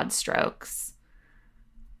very broad strokes.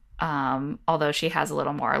 Although she has a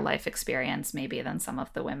little more life experience maybe than some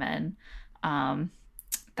of the women.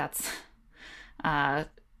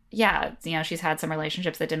 Yeah, you know, she's had some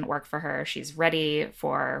relationships that didn't work for her. She's ready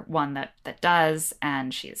for one that does,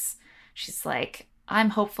 and she's like, I'm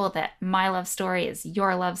hopeful that my love story is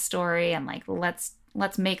your love story, and like let's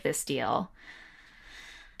make this deal.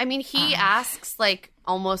 I mean, he asks like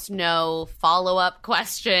almost no follow-up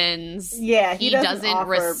questions. Yeah, he doesn't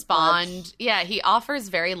respond. Much. Yeah, he offers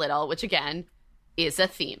very little, which again is a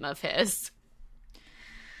theme of his.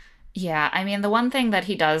 Yeah, I mean, the one thing that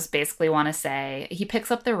he does basically want to say, he picks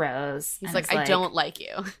up the rose. He's like, I don't like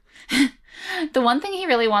you. The one thing he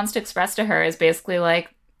really wants to express to her is basically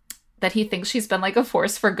like that he thinks she's been like a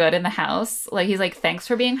force for good in the house. Like, he's like, thanks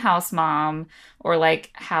for being house mom, or like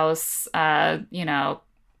house,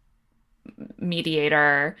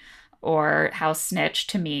 mediator, or house snitch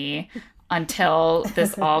to me until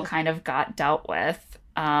this all kind of got dealt with.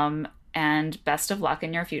 And best of luck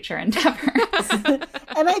in your future endeavors.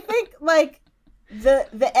 And I think like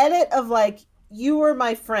the edit of like, you were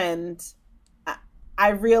my friend, I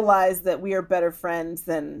realized that we are better friends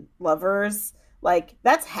than lovers. Like,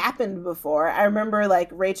 that's happened before. I remember like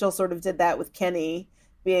Rachel sort of did that with Kenny,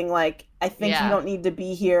 being like, I think you don't need to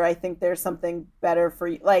be here. I think there's something better for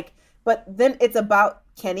you. Like, but then it's about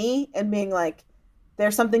Kenny and being like,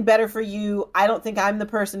 there's something better for you. I don't think I'm the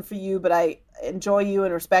person for you, but I enjoy you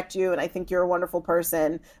and respect you, and I think you're a wonderful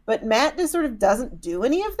person. But Matt just sort of doesn't do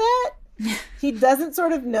any of that. He doesn't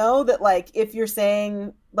sort of know that, like, if you're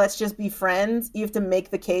saying, let's just be friends, you have to make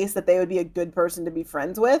the case that they would be a good person to be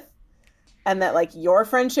friends with, and that, like, your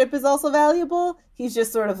friendship is also valuable. He's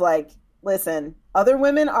just sort of like, listen, other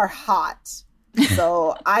women are hot.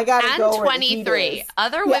 So I gotta go. And 23.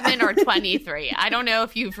 Other women are 23. I don't know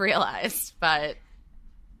if you've realized, but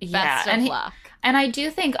best of luck. And I do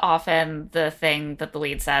think often the thing that the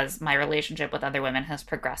lead says, my relationship with other women has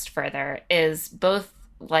progressed further, is both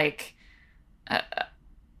like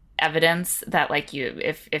evidence that like you,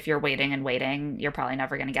 if you're waiting and waiting, you're probably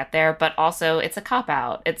never going to get there. But also it's a cop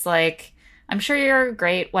out. It's like, I'm sure you're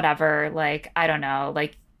great, whatever. Like, I don't know,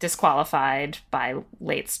 like disqualified by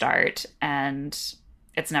late start, and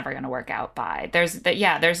it's never going to work out by.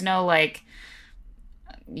 There's no like,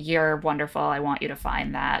 you're wonderful, I want you to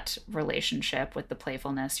find that relationship with the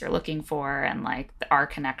playfulness you're looking for, and like our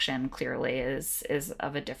connection clearly is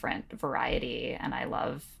of a different variety, and I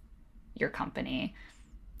love your company.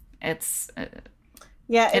 It's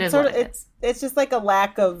just like a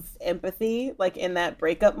lack of empathy, like in that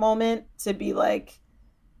breakup moment, to be like,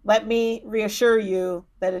 let me reassure you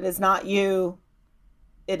that it is not you,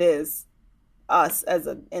 it is us as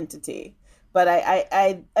an entity. But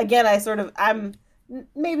I'm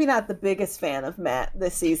maybe not the biggest fan of Matt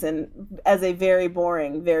this season as a very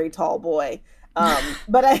boring, very tall boy.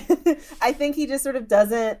 But I think he just sort of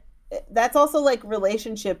doesn't, that's also like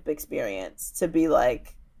relationship experience, to be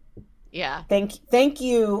like, yeah, thank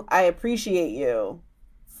you. I appreciate you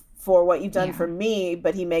for what you've done for me,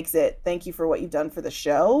 but he makes it, thank you for what you've done for the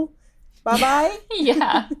show. Bye-bye.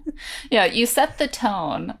 Yeah. You set the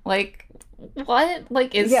tone. Like, what?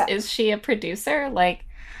 Like, is she a producer? Like,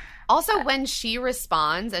 also, when she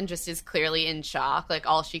responds and just is clearly in shock, like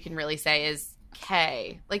all she can really say is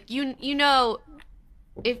 "K." Like you know,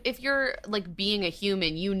 if you're like being a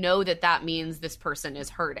human, you know that means this person is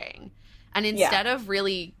hurting, and instead of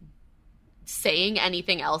really saying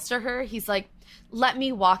anything else to her, he's like, "Let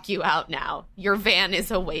me walk you out now. Your van is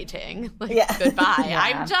awaiting. Like, goodbye. Yeah.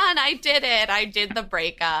 I'm done. I did it. I did the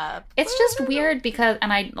breakup." It's just weird because,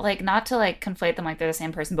 and I like not to like conflate them like they're the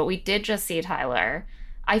same person, but we did just see Tyler.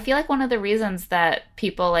 I feel like one of the reasons that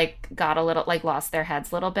people like got a little like lost their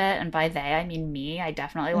heads a little bit, and by they I mean me, I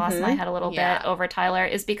definitely lost my head a little bit over Tyler,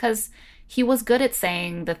 is because he was good at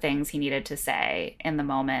saying the things he needed to say in the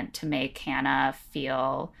moment to make Hannah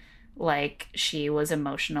feel like she was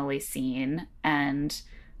emotionally seen. And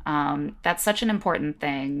that's such an important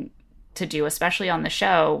thing to do, especially on the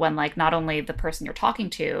show, when like not only the person you're talking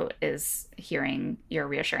to is hearing your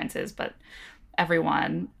reassurances, but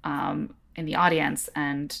everyone in the audience.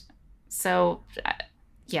 And so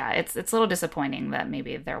it's a little disappointing that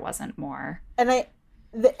maybe there wasn't more. And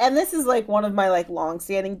this is like one of my like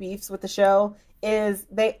long-standing beefs with the show, is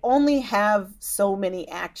they only have so many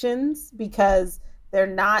actions because they're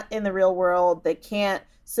not in the real world. They can't.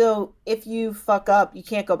 So if you fuck up, you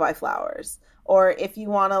can't go buy flowers. or if you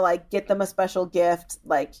want to like get them a special gift,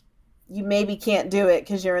 like you maybe can't do it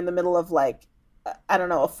because you're in the middle of like, I don't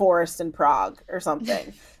know, a forest in Prague or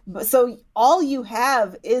something. But so all you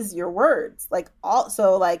have is your words.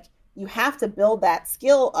 So you have to build that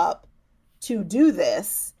skill up to do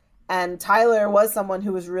this. And Tyler was someone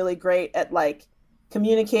who was really great at like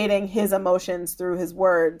communicating his emotions through his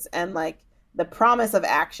words and like the promise of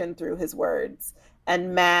action through his words.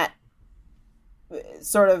 And Matt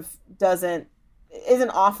sort of isn't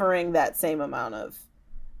offering that same amount of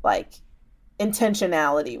like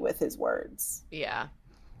intentionality with his words. Yeah.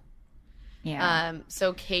 Yeah.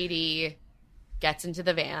 So Katie gets into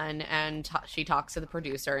the van and she talks to the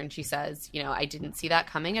producer and she says, you know, I didn't see that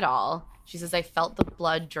coming at all. She says, I felt the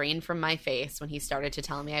blood drain from my face when he started to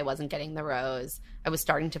tell me I wasn't getting the rose. I was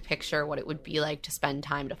starting to picture what it would be like to spend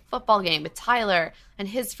time at a football game with Tyler and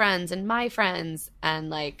his friends and my friends. And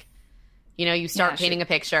like, you know, you start painting a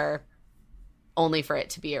picture only for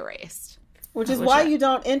it to be erased. Which is why you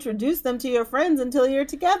don't introduce them to your friends until you're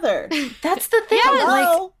together. That's the thing.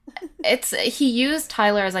 Hello? Like, he used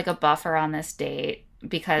Tyler as like a buffer on this date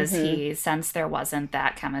because he sensed there wasn't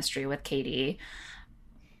that chemistry with Katie.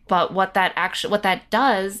 But what that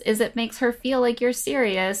does is it makes her feel like you're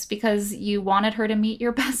serious because you wanted her to meet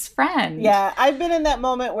your best friend. Yeah, I've been in that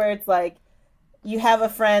moment where it's like you have a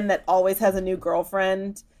friend that always has a new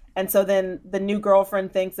girlfriend, and so then the new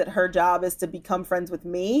girlfriend thinks that her job is to become friends with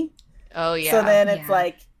me. Oh, yeah. So then it's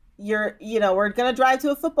like, we're going to drive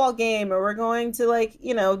to a football game or we're going to like,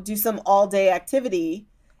 do some all day activity.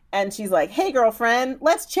 And she's like, hey, girlfriend,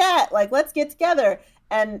 let's chat. Like, let's get together.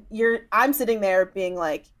 And I'm sitting there being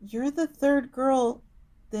like, you're the third girl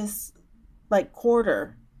this like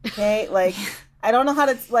quarter. Okay. Like, I don't know how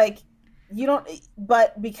to like,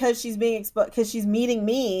 but because she's because she's meeting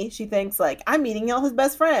me, she thinks like, I'm meeting all his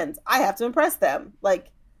best friends. I have to impress them. Like,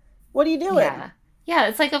 what are you doing? Yeah,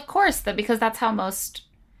 it's like, of course, because that's how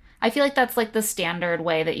I feel like that's like the standard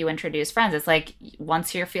way that you introduce friends. It's like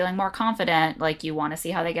once you're feeling more confident, like you want to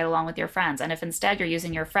see how they get along with your friends. And if instead you're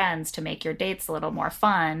using your friends to make your dates a little more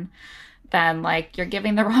fun, then like you're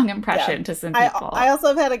giving the wrong impression to some people. I also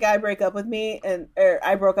have had a guy break up with me or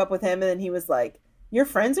I broke up with him and then he was like, your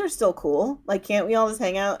friends are still cool. Like, can't we all just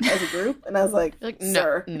hang out as a group? And I was like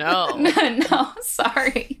sir. No,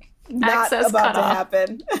 sorry. Not Access about to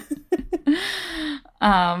happen.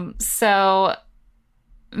 So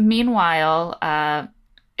meanwhile,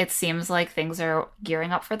 it seems like things are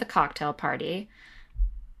gearing up for the cocktail party.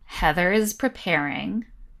 Heather is preparing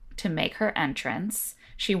to make her entrance.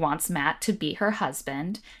 She wants Matt to be her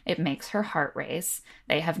husband. It makes her heart race.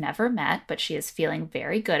 They have never met, but she is feeling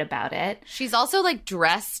very good about it. She's also like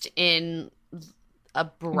dressed in a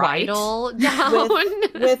bridal gown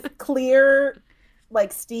with clear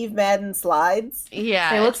like Steve Madden slides.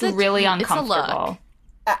 Yeah. They look really uncomfortable.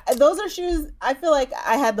 Those are shoes. I feel like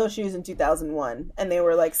I had those shoes in 2001 and they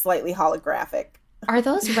were like slightly holographic. Are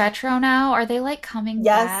those retro now? Are they like coming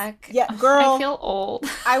back? Yeah, girl. I feel old.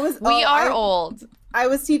 We are old. I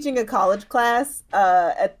was teaching a college class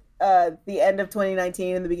at the end of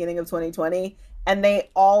 2019 and the beginning of 2020 and they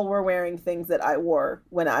all were wearing things that I wore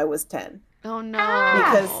when I was 10. Oh, no.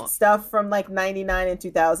 Because stuff from like 99 and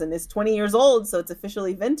 2000 is 20 years old, so it's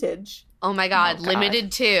officially vintage. Oh, my God.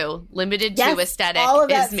 Limited to aesthetic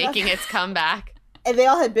is making its comeback. And they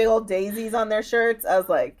all had big old daisies on their shirts. I was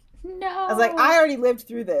like, I already lived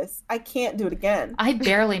through this. I can't do it again. I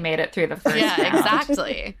barely made it through the first round.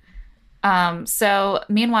 Exactly. So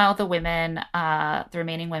meanwhile, the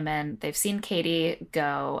remaining women, they've seen Katie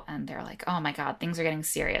go and they're like, oh my God, things are getting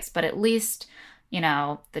serious. But at least,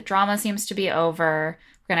 the drama seems to be over.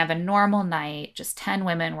 We're going to have a normal night, just 10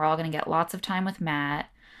 women. We're all going to get lots of time with Matt.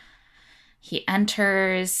 He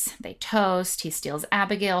enters, they toast, he steals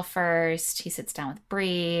Abigail first. He sits down with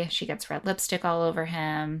Bree. She gets red lipstick all over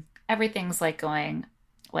him. Everything's like going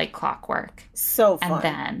like clockwork. So fun. And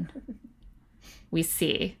then we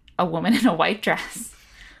see a woman in a white dress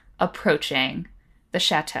approaching the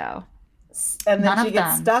chateau. And then she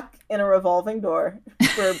gets stuck in a revolving door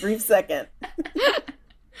for a brief second.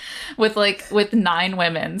 with 9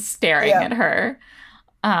 women staring at her.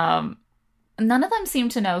 None of them seem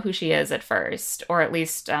to know who she is at first, or at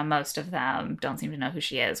least most of them don't seem to know who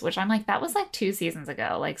she is, which I'm like, that was like 2 seasons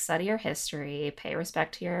ago. Like, study your history, pay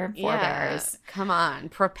respect to your forebears. Come on,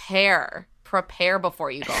 prepare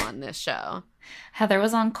before you go on this show. Heather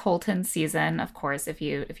was on Colton's season, of course, if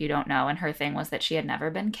you don't know, and her thing was that she had never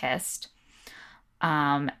been kissed.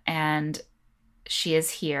 And she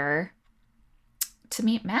is here to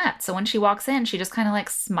meet Matt. So when she walks in, she just kind of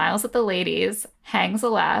like smiles at the ladies, hangs a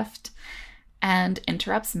left, and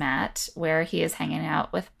interrupts Matt where he is hanging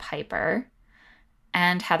out with Piper.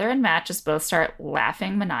 And Heather and Matt just both start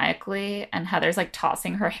laughing maniacally, and Heather's like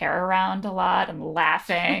tossing her hair around a lot and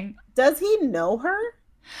laughing. Does he know her?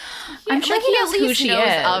 I'm sure like, he knows at who least she knows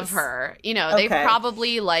is. of her. You know, they Okay.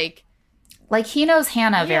 probably like he knows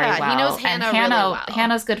Hannah very well. he knows Hannah really well.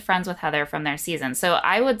 Hannah's good friends with Heather from their season. So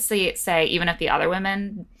I would say even if the other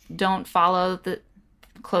women don't follow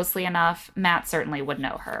closely enough, Matt certainly would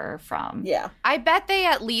know her from. Yeah. I bet they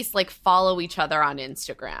at least like follow each other on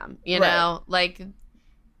Instagram, you Right. know? Like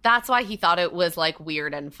that's why he thought it was like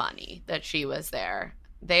weird and funny that she was there.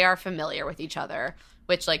 They are familiar with each other,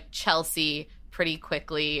 which like Chelsea pretty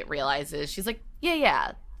quickly realizes. She's like,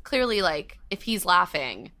 yeah. Clearly, like if he's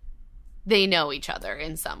laughing, they know each other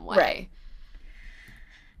in some way. Right.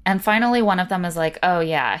 And finally, one of them is like, "Oh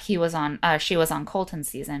yeah, she was on Colton's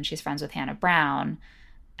season. She's friends with Hannah Brown,"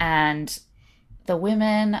 and the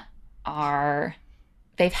women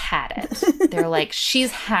they've had it. They're like,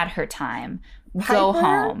 "She's had her time. Go Piper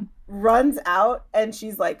home." Runs out and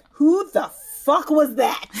she's like, "Who the fuck was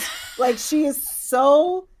that?" Like, she is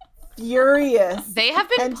so furious. They have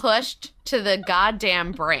been And- pushed to the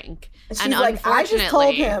goddamn brink. She's And like, "I just told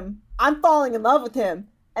unfortunately- him I'm falling in love with him."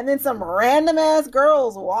 And then some random ass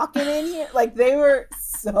girls walking in here. Like, they were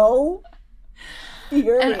so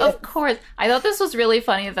furious. And of course, I thought this was really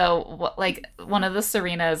funny though. Like one of the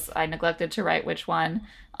Serenas, I neglected to write which one,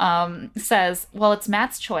 says, "Well, it's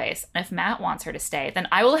Matt's choice. And if Matt wants her to stay, then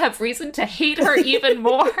I will have reason to hate her even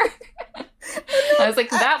more." I was like,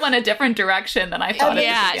 that went a different direction than I thought.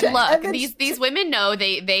 Yeah, it was. look, And then these women know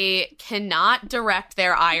they cannot direct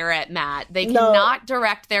their ire at Matt. They No. cannot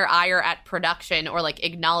direct their ire at production or like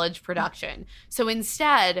acknowledge production. So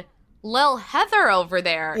instead, Lil Heather over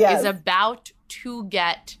there Yes. is about to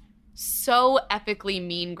get so epically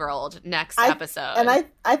mean girled next episode. And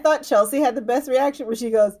I thought Chelsea had the best reaction where she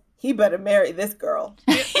goes, "He better marry this girl."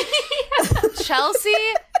 Chelsea,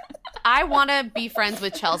 I want to be friends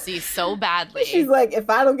with Chelsea so badly. She's like, "If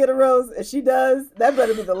I don't get a rose, if she does, that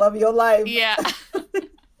better be the love of your life." Yeah.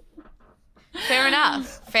 Fair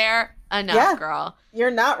enough. Yeah. Girl.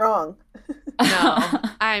 You're not wrong. No.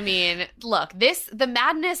 I mean, look, the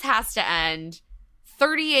madness has to end.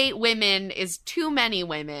 38 women is too many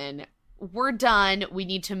women. We're done. We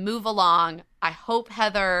need to move along. I hope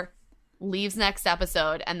Heather leaves next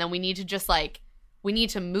episode, and then we need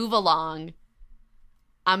to move along.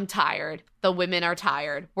 I'm tired. The women are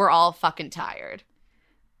tired. We're all fucking tired.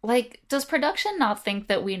 Like, does production not think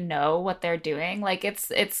that we know what they're doing? Like, it's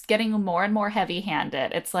getting more and more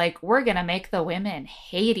heavy-handed. It's like, we're gonna make the women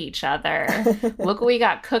hate each other. Look, we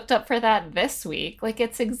got cooked up for that this week. Like,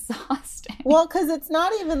 it's exhausting. Well, because it's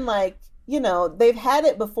not even like, you know, they've had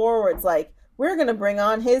it before where it's like, we're going to bring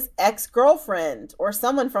on his ex-girlfriend or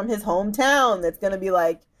someone from his hometown that's going to be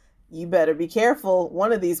like, "You better be careful.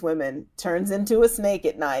 One of these women turns into a snake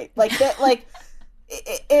at night." Like that, like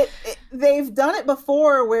they've done it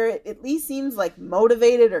before where it at least seems like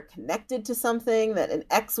motivated or connected to something, that an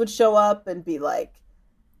ex would show up and be like,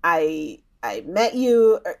 I met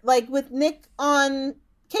you, or like with Nick on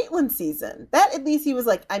Caitlyn's season. That at least he was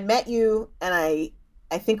like, "I met you and I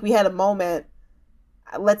think we had a moment.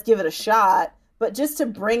 Let's give it a shot." But just to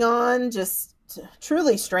bring on just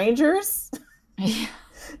truly strangers?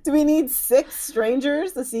 Do we need 6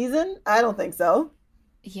 strangers a season? I don't think so.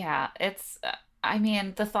 Yeah, it's, I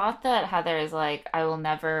mean, the thought that Heather is like, I will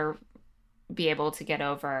never be able to get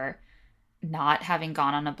over not having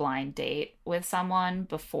gone on a blind date with someone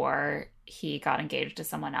before he got engaged to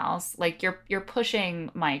someone else. Like, you're pushing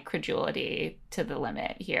my credulity to the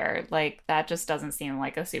limit here. Like, that just doesn't seem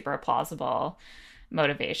like a super plausible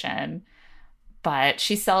motivation. But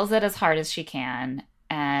she sells it as hard as she can,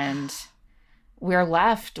 and we're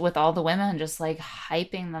left with all the women just like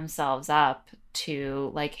hyping themselves up to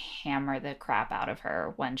like hammer the crap out of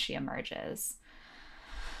her when she emerges.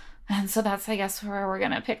 And so that's, I guess, where we're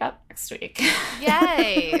going to pick up next week.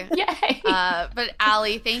 Yay. Yay. But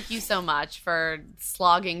Allie, thank you so much for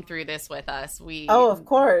slogging through this with us. We of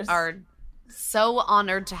course are so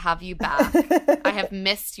honored to have you back. I have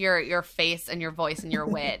missed your face and your voice and your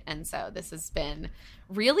wit. And so this has been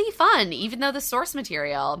really fun, even though the source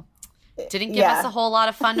material didn't give us a whole lot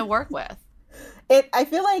of fun to work with. I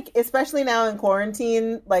feel like, especially now in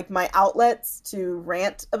quarantine, like my outlets to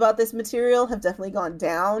rant about this material have definitely gone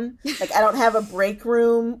down. Like, I don't have a break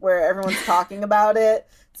room where everyone's talking about it.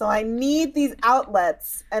 So I need these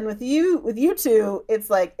outlets. And with you two, it's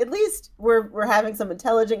like, at least we're having some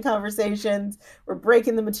intelligent conversations. We're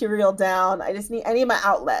breaking the material down. I need my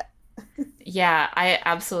outlet. Yeah, I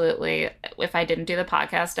absolutely. If I didn't do the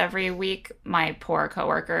podcast every week, my poor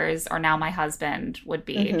coworkers, or now my husband, would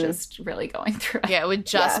be just really going through it. Yeah, it would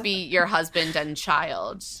just be your husband and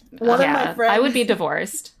child. One of my friends, I would be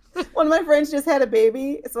divorced. One of my friends just had a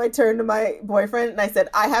baby, so I turned to my boyfriend and I said,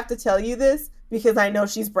 I have to tell you this because I know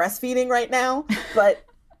she's breastfeeding right now, but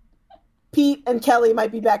Pete and Kelly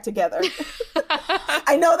might be back together.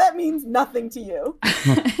 I know that means nothing to you.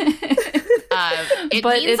 It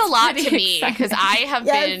means a lot to me because I have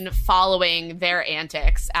been following their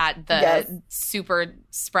antics at the super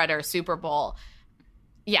spreader Super Bowl.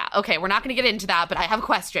 Yeah, okay, we're not going to get into that, but I have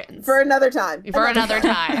questions. For another time. For another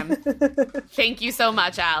time. Thank you so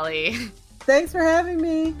much, Allie. Thanks for having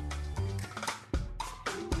me.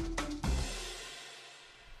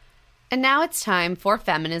 And now it's time for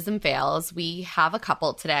Feminism Fails. We have a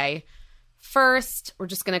couple today. First, we're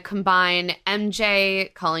just going to combine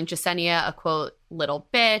MJ calling Jessenia a, quote, little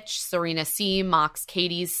bitch. Serena C mocks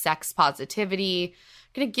Katie's sex positivity.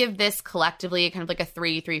 I'm going to give this collectively kind of like a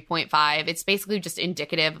 3.5. It's basically just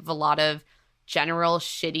indicative of a lot of general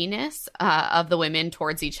shittiness of the women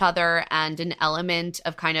towards each other and an element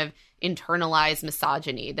of kind of internalized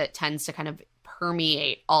misogyny that tends to kind of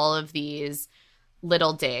permeate all of these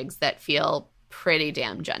little digs that feel pretty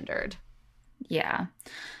damn gendered. Yeah.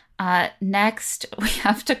 Next, we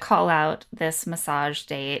have to call out this massage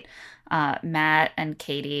date. Matt and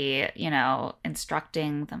Katie,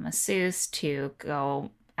 instructing the masseuse to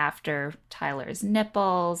go after Tyler's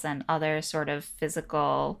nipples and other sort of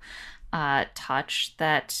physical touch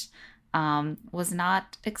that was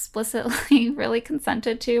not explicitly really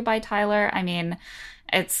consented to by Tyler. I mean,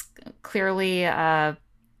 it's clearly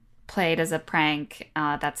played as a prank.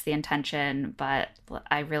 That's the intention, but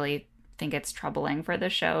I really think it's troubling for the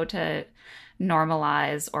show to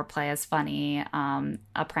normalize or play as funny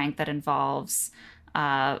a prank that involves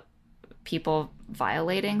people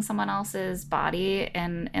violating someone else's body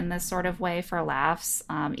in this sort of way for laughs.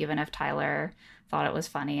 Even if Tyler thought it was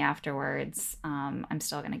funny afterwards, I'm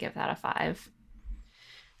still going to give that a 5.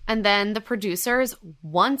 And then the producers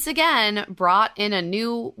once again brought in a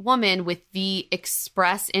new woman with the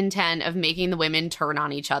express intent of making the women turn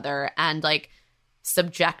on each other and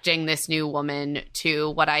subjecting this new woman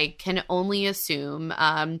to what I can only assume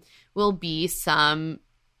will be some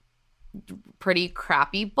pretty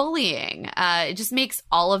crappy bullying. It just makes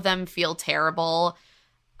all of them feel terrible.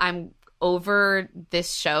 I'm over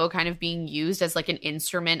this show kind of being used as an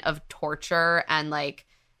instrument of torture and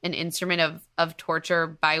an instrument of torture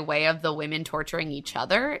by way of the women torturing each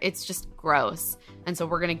other. It's just gross. And so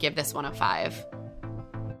we're going to give this one a 5.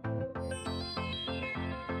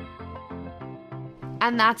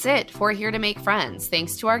 And that's it for Here to Make Friends.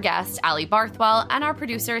 Thanks to our guest, Allie Barthwell, and our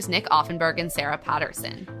producers, Nick Offenberg and Sarah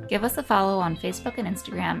Patterson. Give us a follow on Facebook and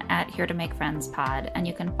Instagram at Here to Make Friends Pod, and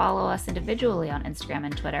you can follow us individually on Instagram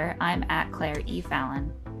and Twitter. I'm at Claire E.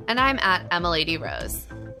 Fallon. And I'm at Emilady Rose.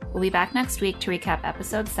 We'll be back next week to recap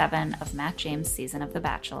episode 7 of Matt James' season of The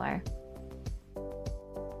Bachelor.